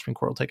kind of doubt the Supreme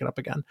Court will take it up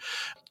again.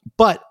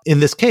 But in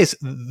this case,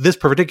 this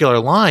particular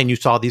line, you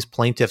saw these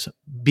plaintiffs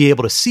be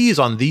able to seize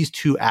on these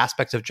two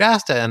aspects of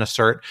JASTA and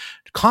assert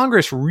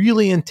Congress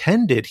really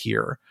intended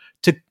here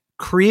to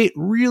create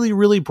really,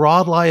 really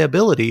broad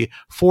liability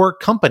for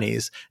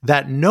companies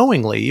that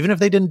knowingly, even if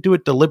they didn't do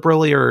it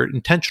deliberately or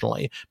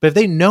intentionally, but if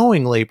they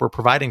knowingly were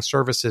providing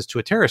services to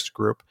a terrorist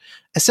group,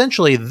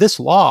 essentially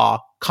this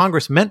law,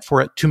 Congress meant for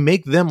it to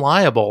make them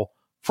liable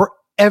for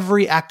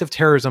every act of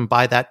terrorism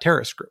by that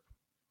terrorist group.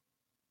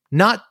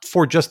 Not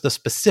for just the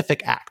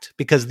specific act,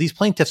 because these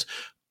plaintiffs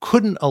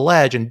couldn't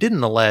allege and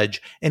didn't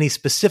allege any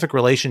specific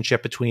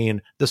relationship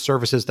between the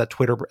services that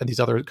Twitter and these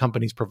other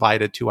companies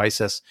provided to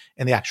ISIS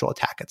and the actual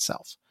attack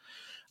itself.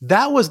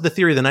 That was the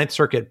theory the Ninth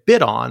Circuit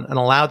bid on and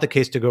allowed the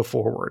case to go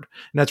forward.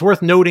 And it's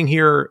worth noting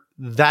here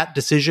that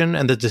decision,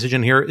 and the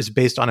decision here is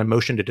based on a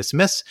motion to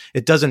dismiss.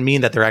 It doesn't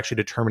mean that they're actually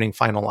determining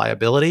final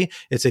liability.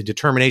 It's a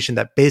determination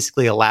that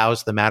basically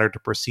allows the matter to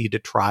proceed to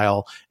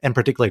trial and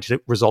particularly to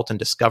result in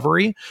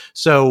discovery.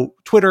 So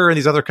Twitter and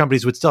these other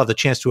companies would still have the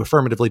chance to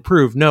affirmatively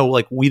prove, no,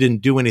 like we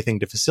didn't do anything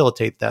to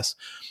facilitate this.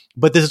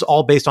 But this is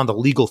all based on the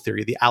legal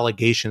theory, the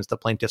allegations the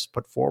plaintiffs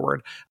put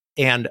forward.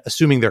 And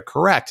assuming they're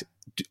correct,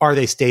 are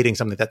they stating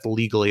something that's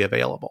legally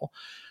available?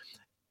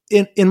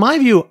 In my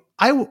view,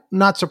 I'm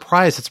not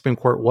surprised that the Supreme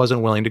Court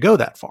wasn't willing to go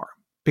that far.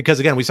 Because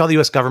again, we saw the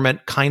US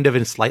government kind of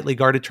in slightly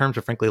guarded terms,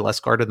 or frankly less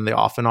guarded than they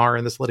often are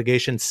in this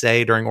litigation,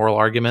 say during oral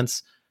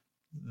arguments,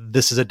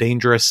 this is a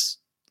dangerous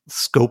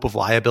scope of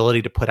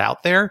liability to put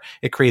out there.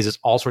 It creates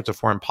all sorts of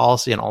foreign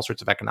policy and all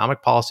sorts of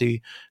economic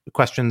policy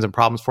questions and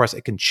problems for us.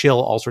 It can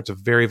chill all sorts of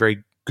very,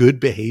 very good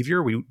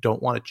behavior we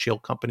don't want to chill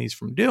companies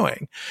from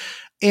doing.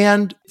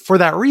 And for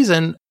that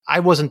reason, I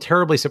wasn't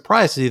terribly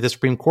surprised to see the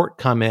Supreme Court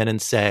come in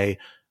and say,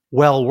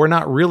 well, we're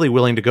not really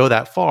willing to go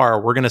that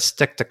far. We're going to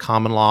stick to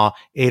common law,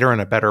 aider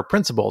and abettor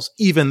principles,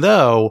 even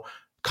though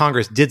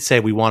Congress did say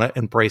we want to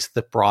embrace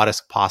the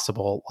broadest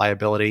possible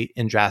liability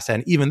in JASTA.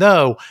 And even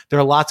though there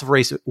are lots of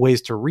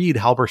ways to read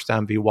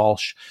Halberstam v.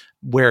 Walsh,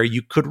 where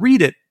you could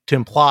read it to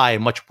imply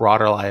much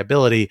broader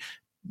liability,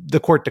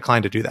 the court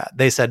declined to do that.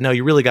 They said, no,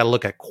 you really got to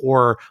look at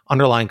core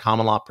underlying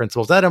common law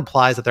principles. That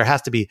implies that there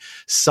has to be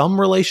some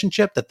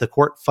relationship that the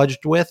court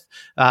fudged with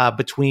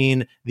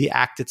between the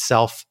act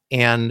itself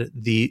and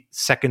the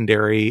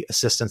secondary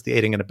assistance, the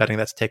aiding and abetting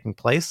that's taking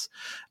place.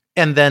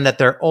 And then that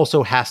there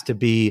also has to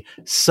be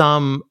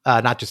some,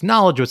 not just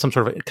knowledge, but some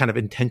sort of kind of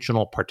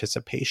intentional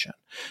participation.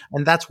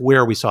 And that's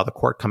where we saw the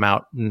court come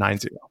out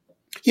 9-0.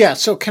 Yeah.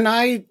 So can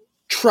I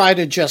try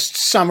to just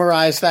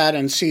summarize that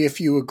and see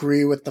if you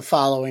agree with the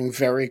following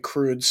very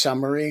crude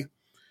summary?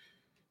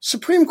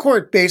 Supreme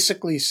Court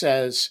basically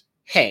says,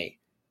 hey,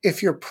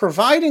 if you're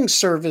providing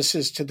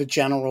services to the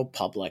general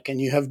public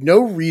and you have no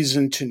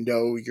reason to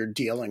know you're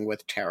dealing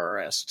with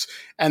terrorists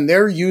and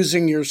they're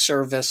using your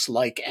service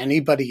like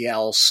anybody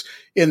else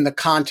in the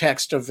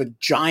context of a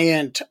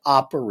giant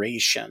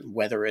operation,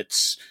 whether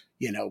it's,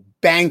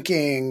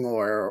 banking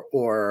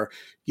or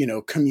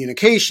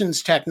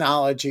communications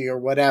technology or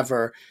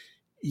whatever,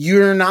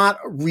 you're not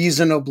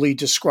reasonably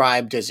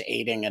described as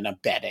aiding and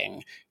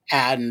abetting.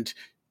 And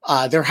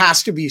there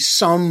has to be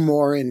some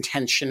more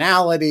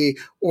intentionality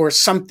or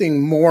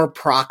something more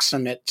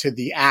proximate to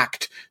the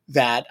act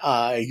that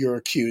you're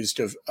accused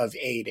of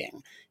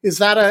aiding. Is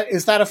that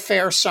a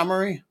fair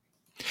summary?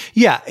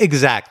 Yeah,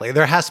 exactly.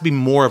 There has to be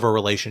more of a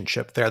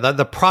relationship there.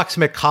 The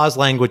proximate cause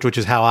language, which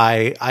is how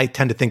I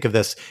tend to think of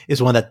this,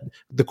 is one that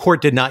the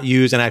court did not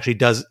use and actually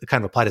does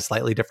kind of apply to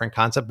slightly different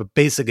concept. But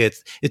basically,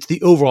 it's the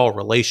overall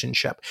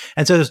relationship.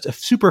 And so there's a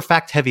super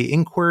fact-heavy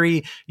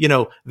inquiry.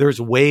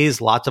 There's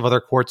ways lots of other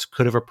courts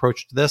could have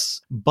approached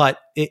this, but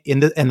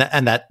and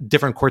that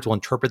different courts will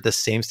interpret the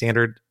same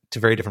standard to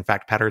very different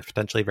fact patterns,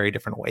 potentially very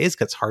different ways. It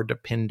gets hard to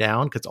pin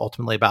down because it's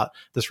ultimately about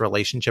this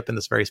relationship and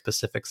this very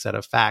specific set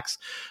of facts.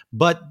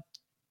 But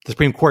the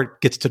Supreme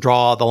Court gets to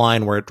draw the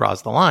line where it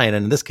draws the line.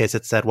 And in this case,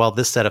 it said, well,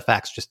 this set of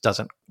facts just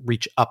doesn't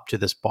reach up to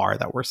this bar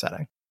that we're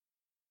setting.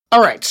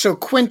 All right. So,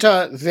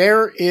 Quinta,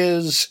 there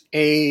is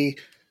a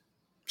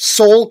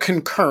sole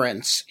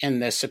concurrence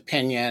in this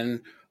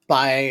opinion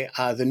by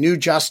the new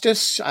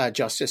justice,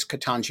 Justice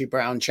Ketanji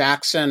Brown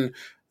Jackson,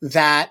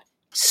 that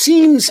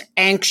seems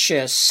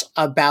anxious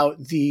about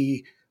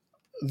the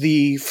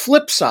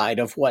flip side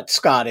of what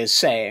Scott is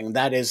saying.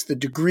 That is the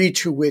degree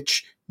to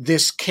which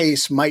this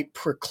case might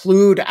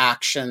preclude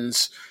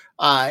actions.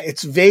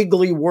 It's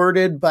vaguely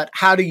worded, but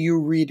how do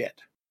you read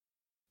it?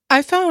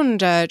 I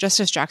found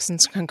Justice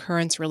Jackson's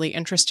concurrence really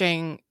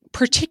interesting,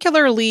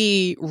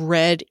 particularly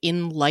read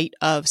in light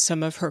of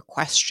some of her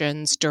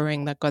questions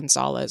during the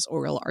Gonzalez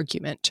oral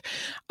argument.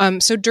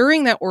 So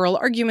during that oral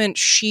argument,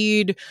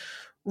 she'd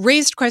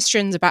raised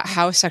questions about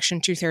how Section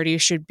 230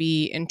 should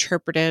be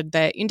interpreted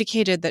that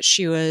indicated that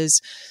she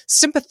was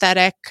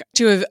sympathetic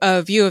to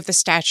a view of the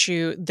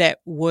statute that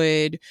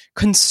would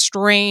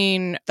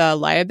constrain the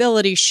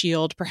liability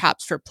shield,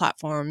 perhaps for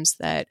platforms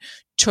that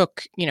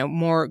took,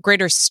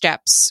 greater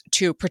steps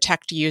to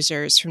protect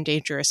users from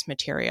dangerous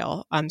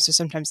material. So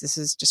sometimes this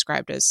is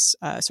described as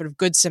a sort of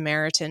Good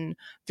Samaritan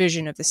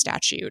vision of the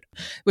statute,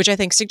 which I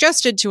think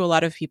suggested to a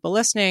lot of people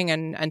listening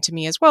and to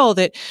me as well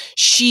that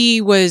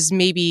she was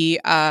maybe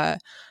a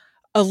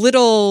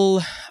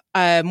little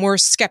more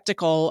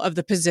skeptical of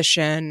the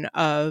position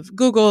of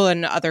Google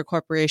and other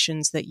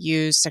corporations that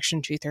use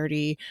Section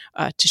 230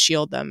 to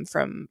shield them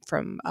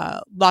from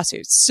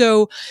lawsuits.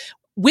 So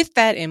with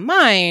that in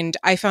mind,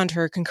 I found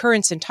her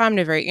concurrence in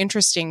Tomna very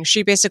interesting.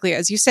 She basically,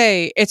 as you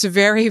say, it's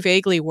very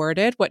vaguely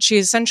worded. What she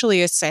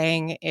essentially is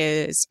saying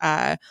is,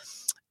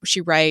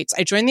 she writes,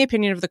 I join the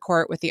opinion of the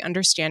court with the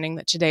understanding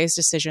that today's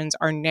decisions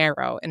are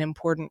narrow in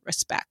important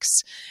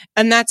respects.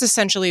 And that's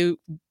essentially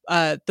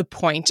the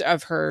point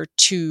of her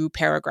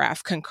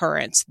 2-paragraph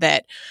concurrence,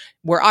 that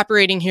we're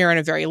operating here on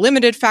a very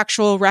limited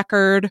factual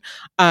record.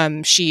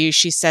 She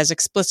says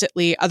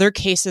explicitly, other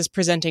cases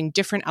presenting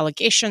different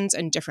allegations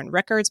and different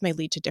records may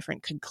lead to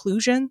different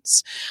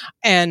conclusions,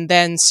 and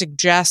then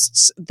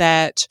suggests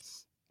that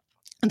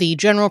the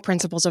general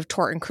principles of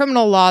tort and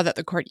criminal law that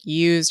the court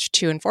used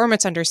to inform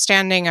its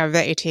understanding of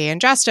the ATA and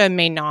JASTA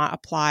may not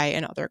apply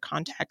in other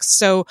contexts.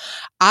 So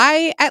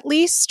I at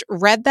least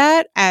read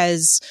that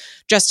as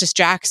Justice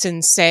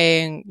Jackson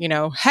saying,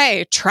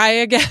 hey, try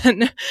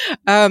again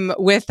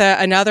with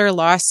another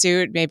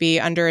lawsuit, maybe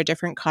under a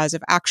different cause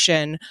of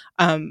action.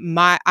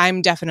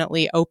 I'm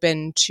definitely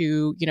open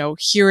to,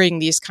 hearing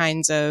these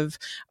kinds of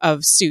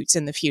suits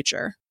in the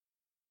future.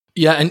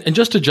 Yeah, and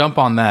just to jump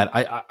on that,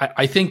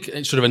 I think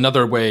sort of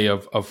another way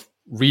of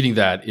reading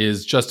that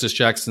is Justice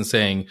Jackson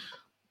saying,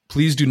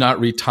 please do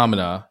not read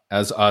Tamina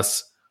as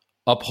us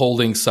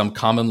upholding some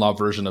common law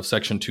version of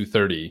Section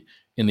 230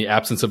 in the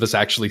absence of us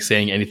actually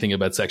saying anything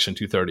about Section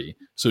 230.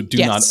 So do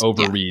not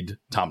overread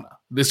Tamina.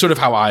 This is sort of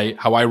how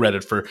I read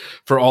it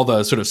for all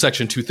the sort of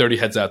Section 230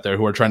 heads out there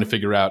who are trying to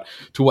figure out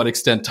to what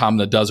extent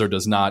Tamina does or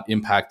does not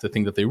impact the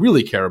thing that they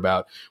really care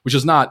about, which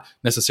is not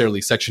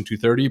necessarily Section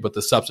 230, but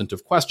the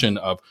substantive question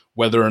of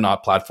whether or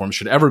not platforms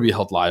should ever be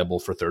held liable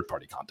for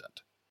third-party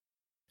content.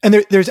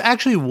 And there's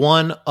actually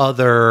one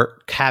other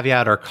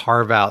caveat or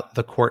carve out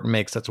the court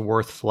makes that's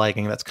worth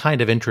flagging that's kind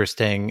of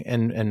interesting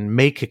and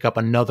may kick up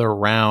another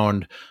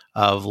round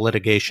of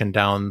litigation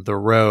down the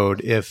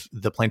road if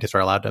the plaintiffs are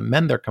allowed to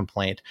amend their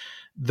complaint.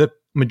 The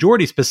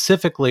majority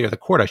specifically, or the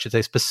court, I should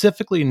say,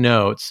 specifically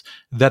notes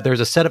that there's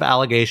a set of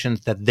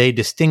allegations that they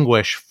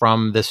distinguish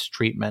from this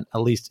treatment,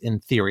 at least in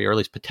theory, or at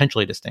least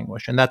potentially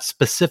distinguish. And that's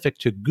specific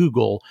to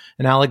Google,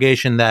 an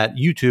allegation that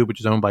YouTube, which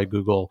is owned by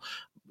Google,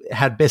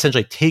 had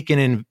essentially taken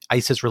in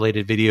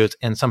ISIS-related videos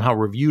and somehow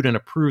reviewed and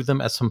approved them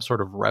as some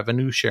sort of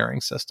revenue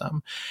sharing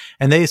system.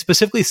 And they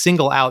specifically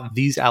single out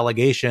these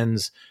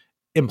allegations,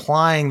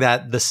 implying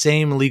that the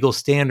same legal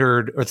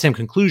standard or the same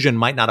conclusion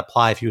might not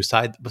apply if you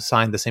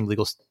assign the same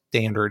legal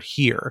standard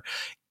here.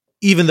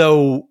 Even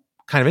though,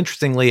 kind of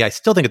interestingly, I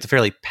still think it's a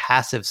fairly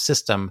passive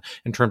system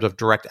in terms of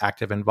direct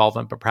active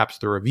involvement, but perhaps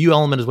the review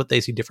element is what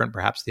they see different,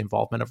 perhaps the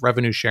involvement of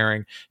revenue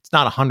sharing. It's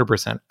not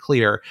 100%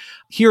 clear.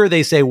 Here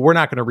they say, we're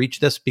not going to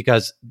reach this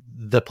because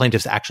the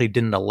plaintiffs actually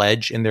didn't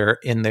allege in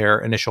their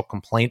initial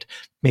complaint,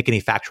 make any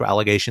factual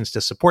allegations to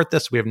support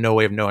this. We have no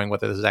way of knowing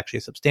whether this is actually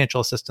a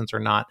substantial assistance or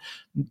not.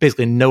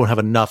 Basically, no one have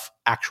enough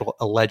actual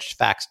alleged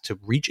facts to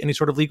reach any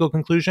sort of legal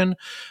conclusion.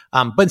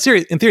 But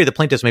in theory, the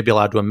plaintiffs may be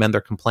allowed to amend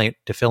their complaint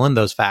to fill in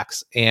those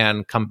facts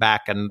and come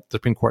back, and the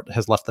Supreme Court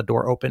has left the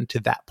door open to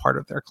that part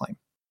of their claim.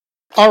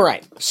 All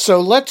right, so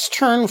let's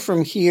turn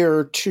from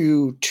here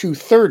to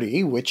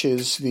 230, which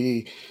is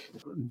the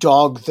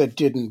dog that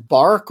didn't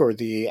bark, or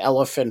the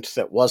elephant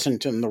that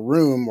wasn't in the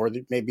room, or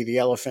maybe the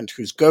elephant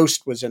whose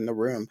ghost was in the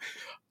room.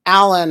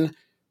 Alan,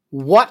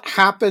 what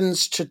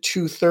happens to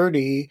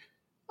 230?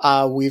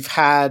 We've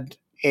had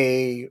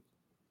a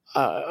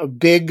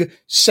big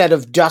set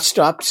of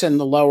dust-ups in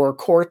the lower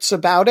courts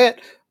about it.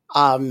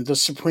 The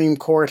Supreme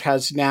Court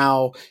has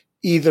now,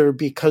 either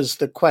because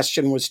the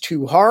question was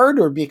too hard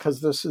or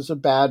because this is a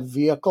bad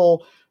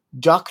vehicle,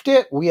 ducked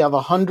it. We have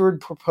 100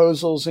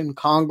 proposals in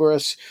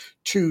Congress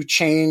to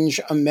change,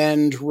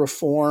 amend,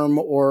 reform,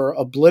 or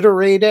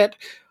obliterate it.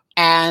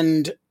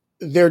 And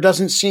there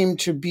doesn't seem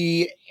to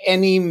be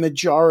any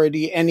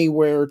majority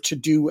anywhere to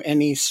do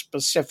any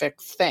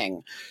specific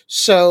thing.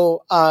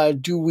 So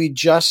do we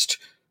just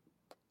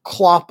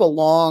clop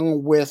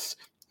along with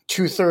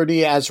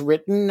 230 as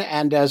written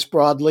and as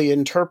broadly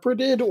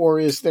interpreted, or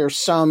is there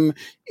some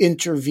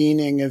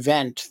intervening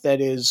event that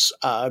is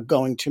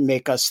going to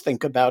make us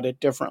think about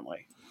it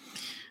differently?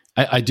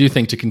 I do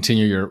think, to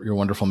continue your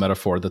wonderful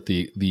metaphor, that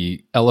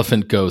the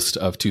elephant ghost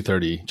of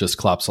 230 just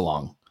clops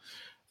along.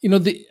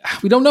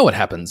 We don't know what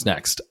happens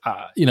next.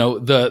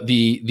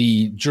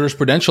 The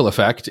jurisprudential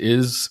effect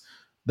is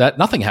that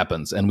nothing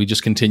happens, and we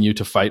just continue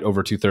to fight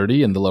over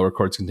 230, and the lower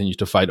courts continue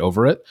to fight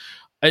over it.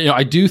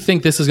 I do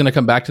think this is going to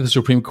come back to the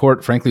Supreme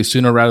Court, frankly,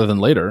 sooner rather than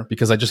later,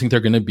 because I just think there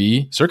are going to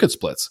be circuit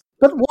splits.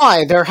 But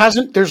why?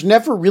 There's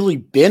never really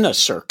been a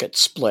circuit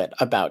split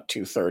about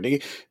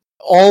 230.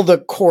 All the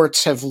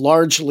courts have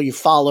largely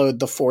followed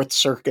the Fourth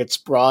Circuit's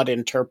broad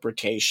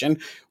interpretation.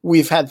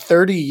 We've had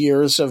 30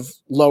 years of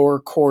lower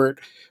court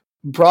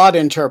broad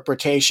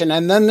interpretation,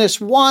 and then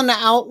this one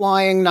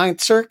outlying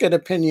Ninth Circuit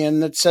opinion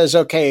that says,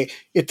 okay,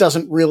 it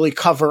doesn't really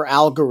cover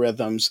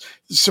algorithms.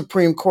 The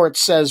Supreme Court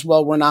says,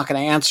 well, we're not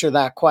going to answer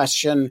that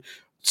question.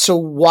 So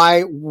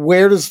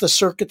where does the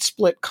circuit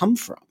split come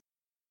from?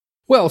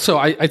 Well, so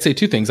I'd say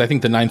two things. I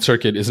think the Ninth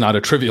Circuit is not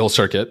a trivial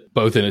circuit,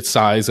 both in its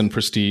size and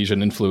prestige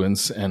and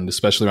influence, and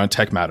especially around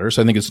tech matters.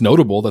 I think it's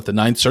notable that the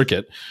Ninth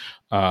Circuit,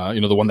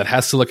 the one that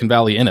has Silicon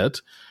Valley in it,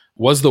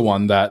 was the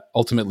one that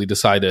ultimately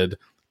decided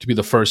to be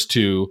the first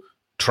to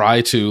try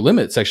to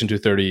limit Section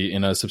 230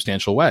 in a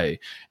substantial way.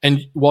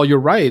 And while you're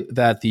right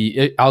that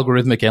the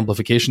algorithmic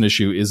amplification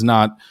issue is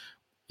not,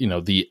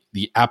 the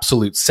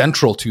absolute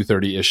central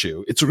 230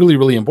 issue, it's really,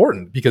 really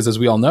important because, as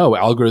we all know,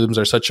 algorithms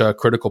are such a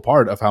critical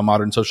part of how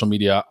modern social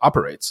media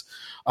operates.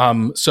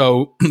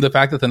 So the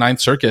fact that the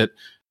Ninth Circuit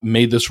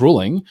made this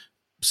ruling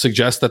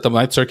suggests that the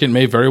Ninth Circuit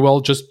may very well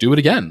just do it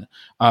again.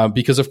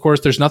 Because, of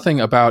course, there's nothing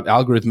about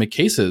algorithmic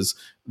cases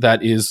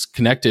that is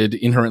connected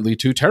inherently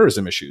to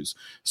terrorism issues.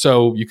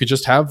 So you could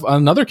just have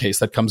another case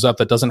that comes up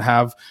that doesn't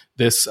have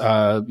this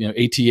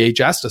ATA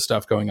JASTA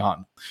stuff going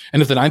on.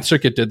 And if the Ninth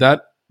Circuit did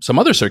that, some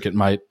other circuit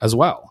might as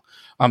well.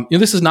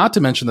 This is not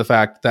to mention the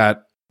fact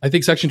that I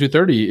think Section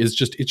 230 it's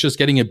just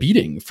getting a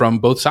beating from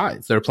both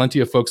sides. There are plenty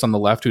of folks on the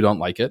left who don't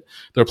like it.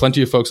 There are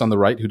plenty of folks on the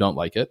right who don't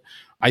like it.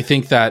 I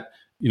think that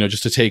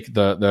just to take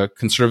the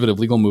conservative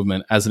legal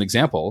movement as an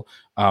example,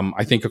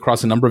 I think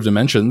across a number of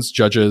dimensions,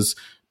 judges,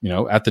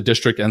 at the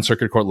district and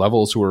circuit court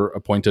levels who were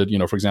appointed,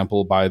 for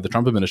example, by the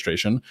Trump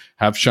administration,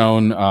 have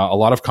shown a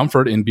lot of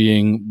comfort in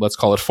being, let's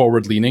call it,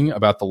 forward-leaning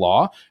about the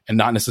law and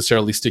not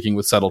necessarily sticking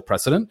with settled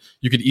precedent.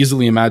 You could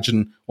easily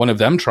imagine one of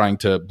them trying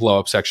to blow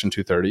up Section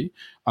 230,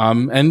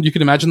 and you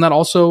could imagine that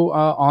also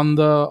on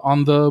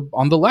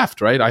the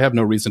left, right? I have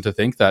no reason to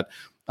think that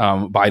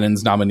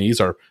Biden's nominees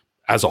are,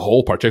 as a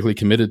whole, particularly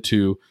committed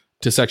to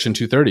Section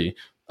 230,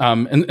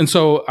 and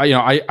so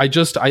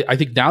I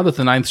think now that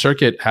the Ninth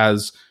Circuit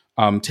has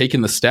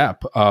taken the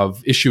step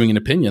of issuing an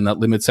opinion that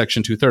limits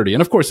Section 230,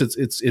 and of course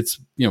it's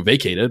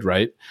vacated,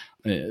 right?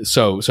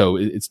 So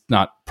it's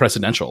not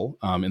precedential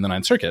in the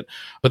Ninth Circuit,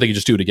 but they can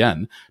just do it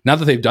again. Now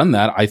that they've done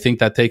that, I think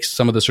that takes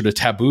some of the sort of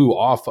taboo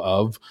off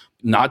of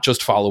not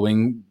just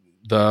following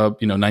the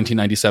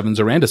 1997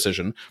 Zoran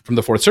decision from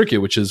the Fourth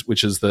Circuit, which is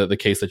the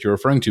case that you're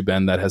referring to,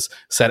 Ben, that has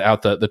set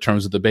out the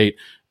terms of debate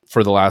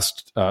for the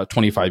last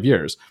 25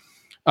 years.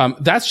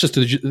 That's just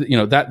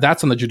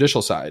that's on the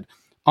judicial side.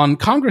 On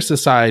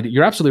Congress's side,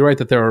 you're absolutely right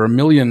that there are a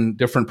million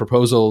different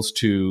proposals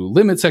to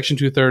limit Section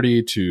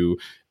 230, to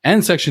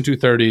end Section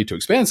 230, to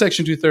expand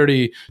Section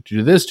 230, to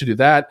do this, to do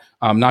that,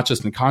 not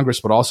just in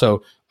Congress, but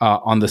also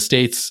on the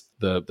states,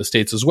 the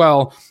states as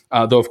well,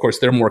 though, of course,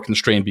 they're more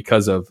constrained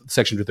because of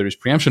Section 230's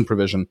preemption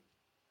provision.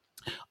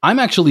 I'm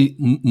actually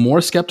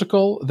more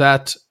skeptical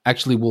that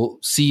actually we'll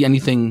see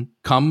anything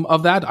come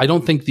of that. I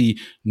don't think the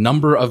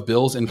number of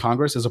bills in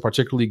Congress is a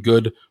particularly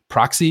good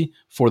proxy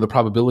for the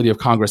probability of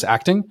Congress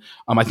acting.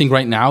 I think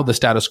right now the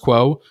status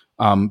quo,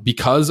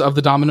 because of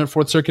the dominant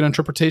Fourth Circuit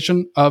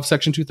interpretation of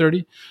Section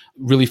 230,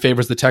 really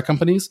favors the tech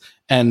companies.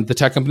 And the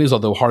tech companies,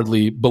 although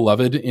hardly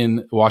beloved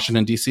in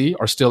Washington, D.C.,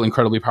 are still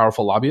incredibly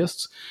powerful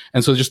lobbyists.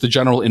 And so just the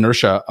general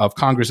inertia of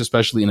Congress,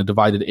 especially in a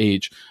divided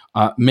age,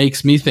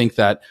 makes me think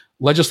that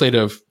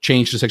legislative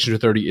change to Section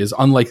 230 is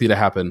unlikely to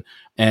happen.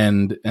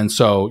 And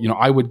so,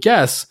 I would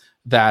guess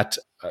that,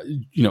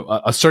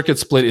 a circuit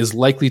split is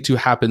likely to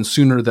happen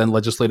sooner than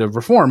legislative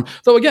reform.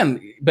 Though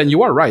again, Ben,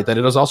 you are right that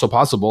it is also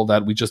possible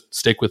that we just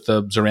stick with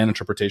the Zoran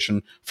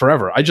interpretation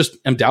forever. I just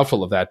am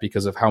doubtful of that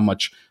because of how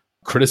much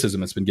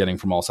criticism it's been getting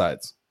from all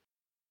sides.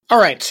 All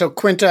right. So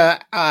Quinta,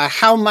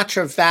 how much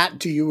of that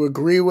do you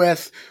agree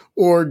with?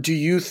 Or do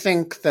you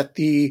think that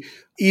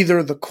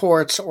either the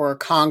courts or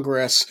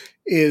Congress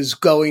is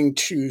going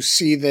to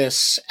see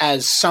this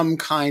as some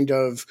kind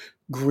of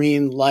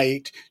green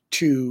light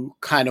to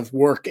kind of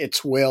work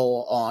its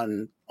will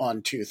on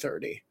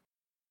 230?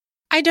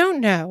 I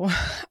don't know.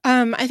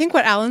 I think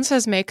what Alan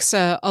says makes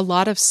a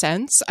lot of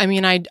sense. I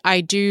mean, I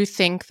do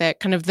think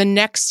that kind of the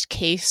next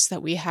case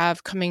that we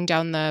have coming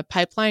down the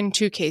pipeline,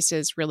 two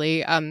cases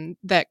really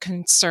that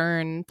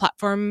concern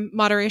platform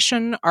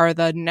moderation, are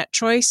the net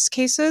choice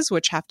cases,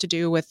 which have to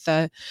do with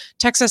the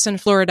Texas and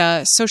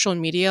Florida social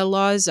media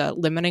laws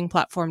limiting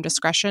platform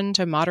discretion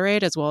to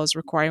moderate, as well as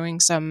requiring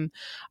some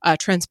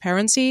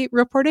transparency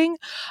reporting.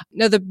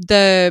 Now,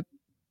 the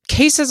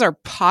cases are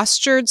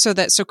postured so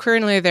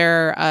currently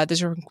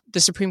the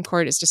Supreme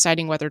Court is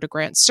deciding whether to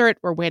grant cert.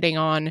 We're waiting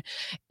on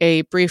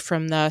a brief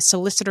from the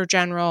Solicitor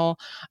General.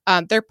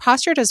 They're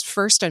postured as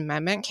First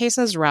Amendment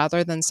cases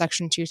rather than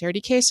Section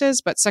 230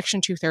 cases, but Section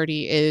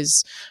 230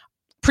 is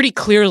pretty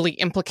clearly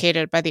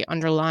implicated by the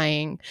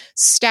underlying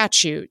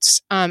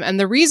statutes. And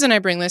the reason I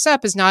bring this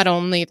up is not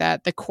only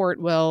that the court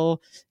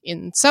will,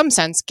 in some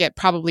sense,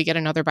 probably get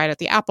another bite at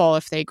the apple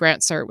if they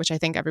grant cert, which I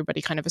think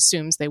everybody kind of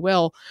assumes they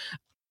will,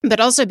 but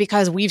also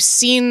because we've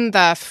seen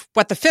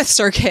what the Fifth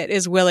Circuit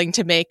is willing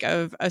to make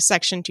of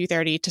Section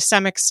 230 to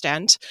some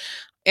extent.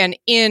 And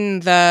in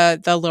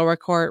the lower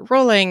court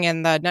ruling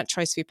in the Net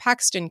Choice v.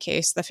 Paxton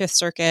case, the Fifth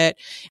Circuit,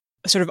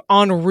 sort of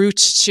en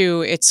route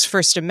to its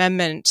First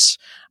Amendment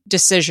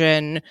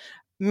decision,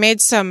 made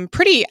some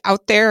pretty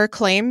out there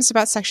claims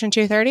about Section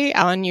 230.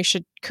 Alan, you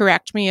should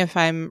correct me if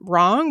I'm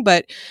wrong,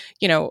 but,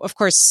 of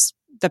course,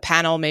 the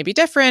panel may be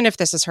different if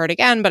this is heard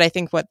again, but I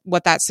think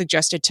what that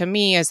suggested to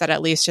me is that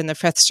at least in the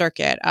Fifth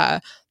Circuit,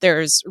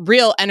 there's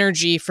real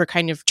energy for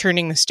kind of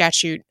turning the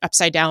statute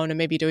upside down and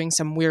maybe doing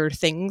some weird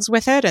things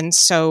with it. And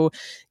so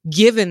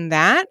given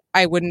that,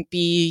 I wouldn't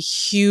be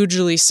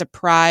hugely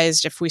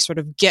surprised if we sort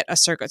of get a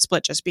circuit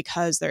split just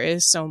because there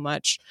is so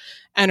much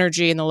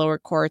energy in the lower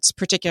courts,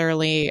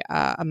 particularly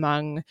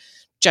among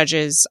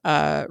judges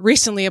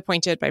recently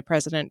appointed by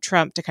President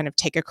Trump to kind of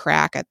take a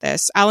crack at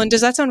this. Alan,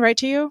 does that sound right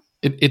to you?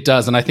 It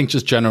does, and I think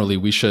just generally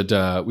we should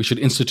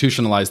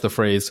institutionalize the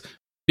phrase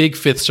 "Big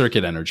Fifth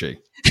Circuit energy."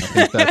 I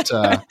think that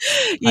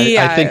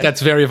I think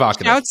that's very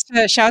evocative.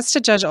 Shouts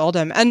to Judge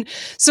Oldham. And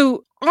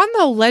so on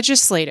the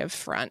legislative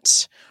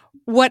front,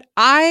 what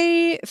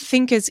I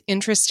think is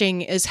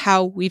interesting is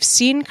how we've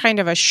seen kind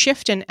of a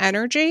shift in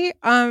energy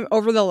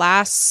over the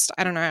last,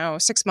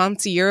 6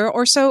 months, a year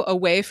or so,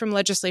 away from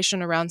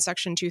legislation around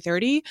Section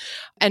 230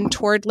 and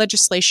toward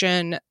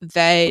legislation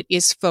that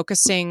is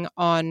focusing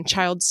on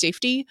child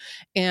safety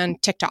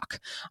and TikTok.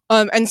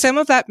 And some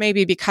of that may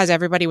be because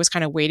everybody was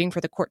kind of waiting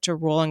for the court to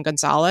rule in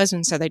Gonzalez,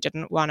 and so they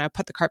didn't want to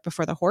put the cart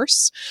before the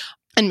horse.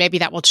 And maybe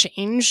that will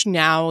change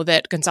now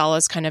that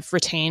Gonzalez kind of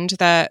retained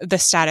the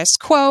status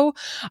quo.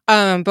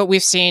 But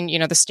we've seen,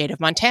 the state of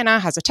Montana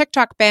has a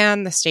TikTok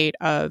ban. The state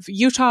of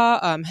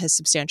Utah has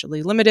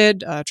substantially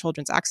limited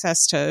children's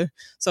access to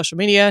social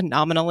media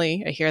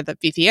nominally. I hear that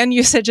VPN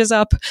usage is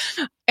up.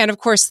 And of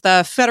course,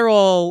 the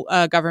federal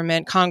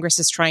government, Congress,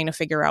 is trying to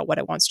figure out what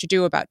it wants to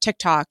do about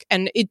TikTok.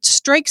 And it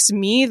strikes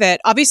me that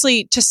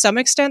obviously, to some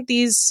extent,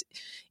 these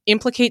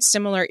implicate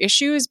similar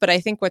issues. But I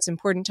think what's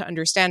important to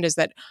understand is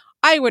that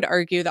I would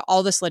argue that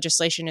all this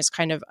legislation is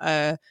kind of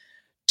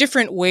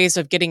different ways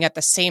of getting at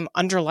the same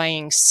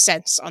underlying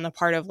sense on the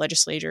part of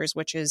legislators,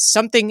 which is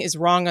something is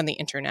wrong on the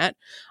internet.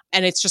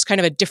 And it's just kind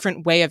of a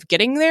different way of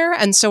getting there.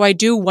 And so I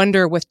do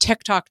wonder, with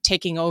TikTok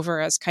taking over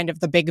as kind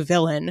of the big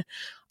villain,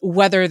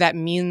 whether that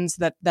means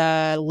that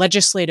the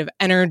legislative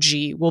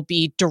energy will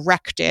be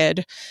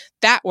directed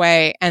that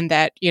way, and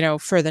that,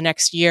 for the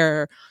next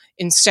year,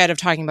 instead of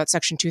talking about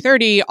Section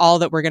 230, all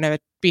that we're going to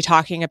be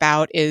talking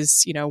about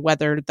is,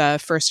 whether the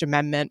First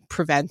Amendment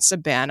prevents a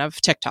ban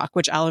of TikTok,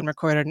 which Alan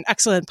recorded an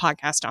excellent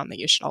podcast on that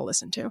you should all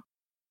listen to.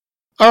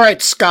 All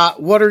right,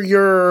 Scott, what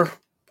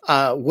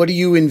do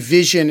you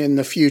envision in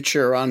the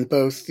future on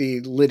both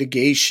the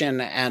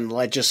litigation and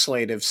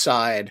legislative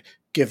side,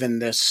 given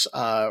this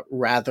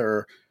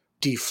rather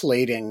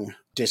deflating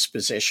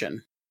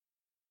disposition?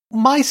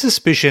 My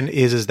suspicion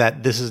is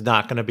that this is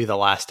not going to be the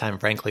last time,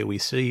 frankly, we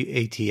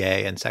see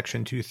ATA and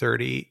Section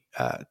 230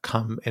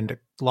 come into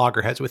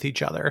loggerheads with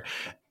each other.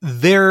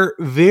 They're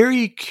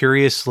very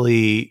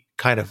curiously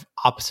kind of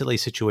oppositely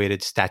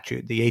situated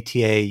statute. The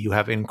ATA, you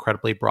have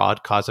incredibly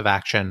broad cause of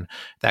action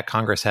that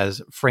Congress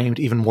has framed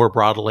even more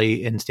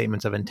broadly in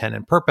statements of intent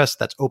and purpose.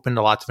 That's open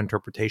to lots of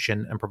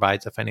interpretation and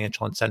provides a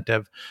financial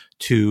incentive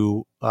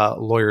to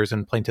lawyers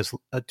and plaintiffs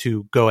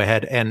to go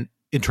ahead and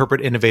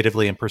interpret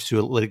innovatively and pursue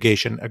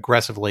litigation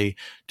aggressively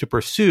to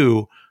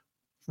pursue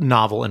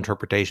novel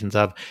interpretations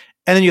of.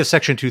 And then you have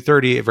Section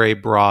 230, a very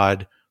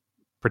broad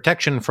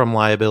protection from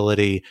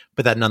liability,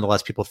 but that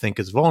nonetheless people think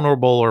is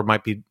vulnerable or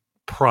might be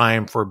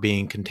prime for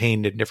being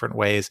contained in different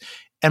ways.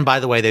 And by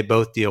the way, they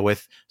both deal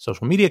with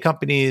social media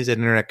companies and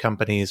internet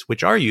companies,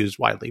 which are used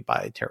widely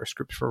by terrorist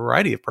groups for a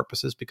variety of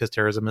purposes, because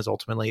terrorism is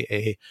ultimately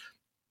a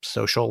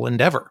social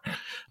endeavor.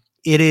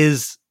 It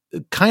is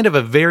kind of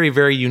a very,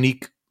 very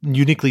uniquely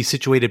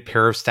situated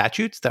pair of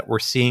statutes that we're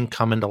seeing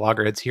come into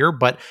loggerheads here,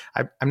 but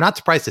I'm not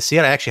surprised to see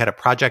it. I actually had a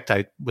project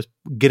I was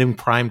getting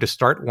primed to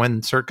start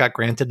when cert got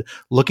granted,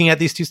 looking at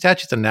these two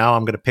statutes, and now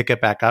I'm going to pick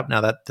it back up now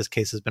that this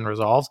case has been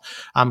resolved,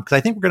 because I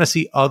think we're going to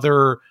see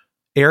other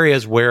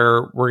areas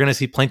where we're going to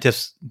see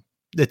plaintiffs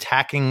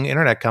attacking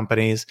internet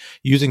companies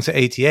using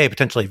ATA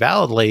potentially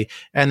validly,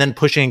 and then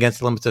pushing against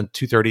the limits of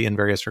 230 in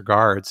various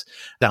regards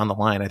down the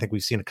line. I think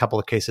we've seen a couple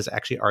of cases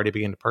actually already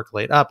begin to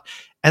percolate up.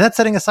 And that's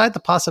setting aside the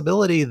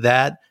possibility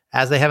that,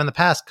 as they have in the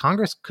past,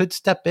 Congress could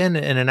step in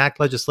and enact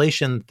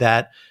legislation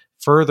that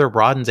further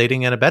broadens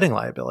aiding and abetting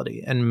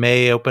liability and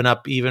may open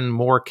up even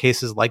more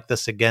cases like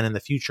this again in the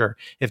future,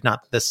 if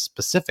not this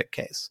specific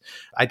case.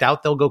 I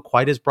doubt they'll go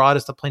quite as broad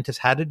as the plaintiffs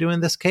had to do in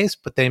this case,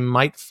 but they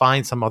might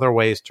find some other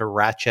ways to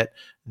ratchet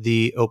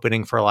the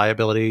opening for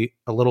liability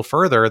a little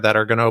further that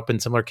are going to open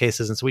similar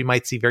cases. And so we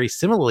might see very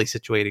similarly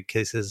situated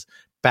cases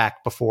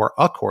back before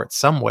a court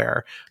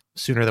somewhere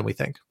sooner than we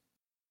think.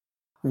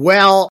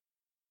 Well,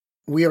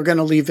 we are going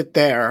to leave it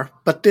there,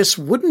 but this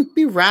wouldn't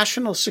be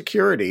rational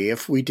security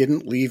if we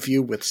didn't leave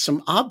you with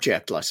some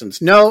object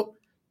lessons. No,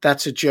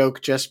 that's a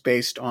joke just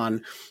based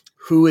on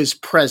who is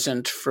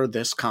present for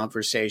this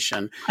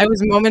conversation. I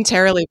was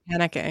momentarily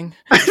panicking.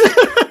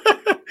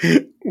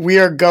 We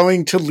are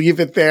going to leave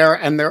it there,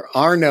 and there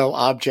are no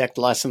object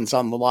lessons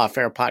on the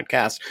Lawfare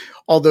podcast,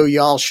 although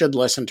y'all should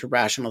listen to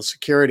Rational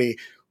Security,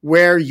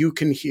 where you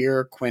can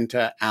hear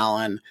Quinta,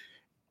 Alan,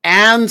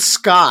 and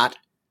Scott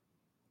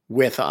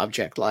with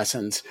object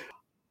lessons.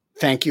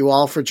 Thank you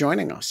all for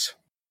joining us.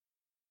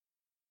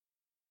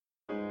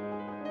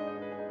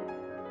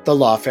 The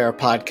Lawfare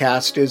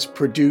podcast is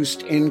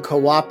produced in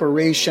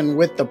cooperation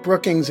with the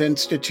Brookings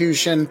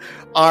Institution.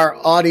 Our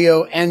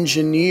audio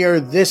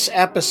engineer this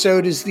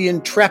episode is the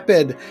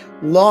intrepid,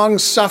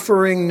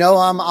 long-suffering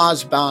Noam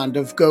Osband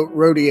of Goat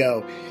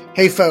Rodeo.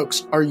 Hey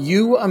folks, are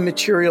you a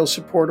material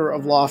supporter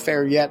of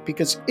Lawfare yet?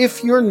 Because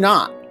if you're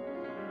not,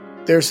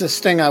 there's this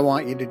thing I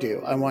want you to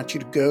do. I want you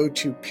to go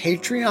to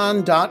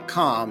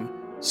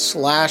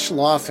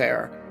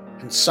patreon.com/lawfare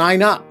and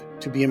sign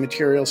up to be a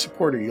material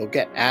supporter. You'll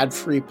get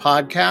ad-free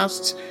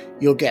podcasts.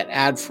 You'll get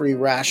ad-free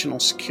Rational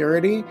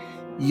Security.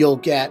 You'll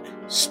get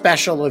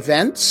special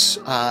events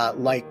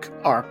like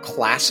our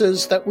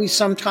classes that we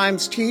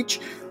sometimes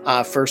teach.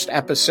 First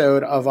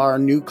episode of our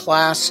new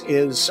class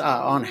is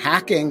on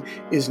hacking,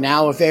 is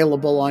now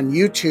available on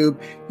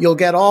YouTube. You'll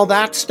get all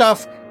that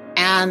stuff,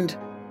 and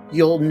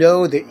you'll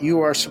know that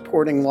you are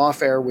supporting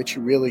Lawfare, which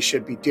you really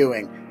should be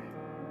doing.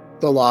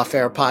 The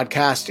Lawfare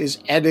podcast is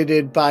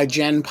edited by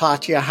Jen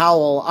Patja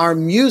Howell. Our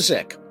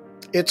music,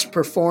 it's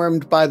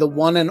performed by the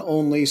one and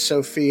only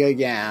Sophia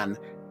Yan.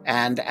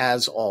 And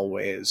as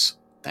always,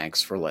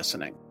 thanks for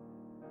listening.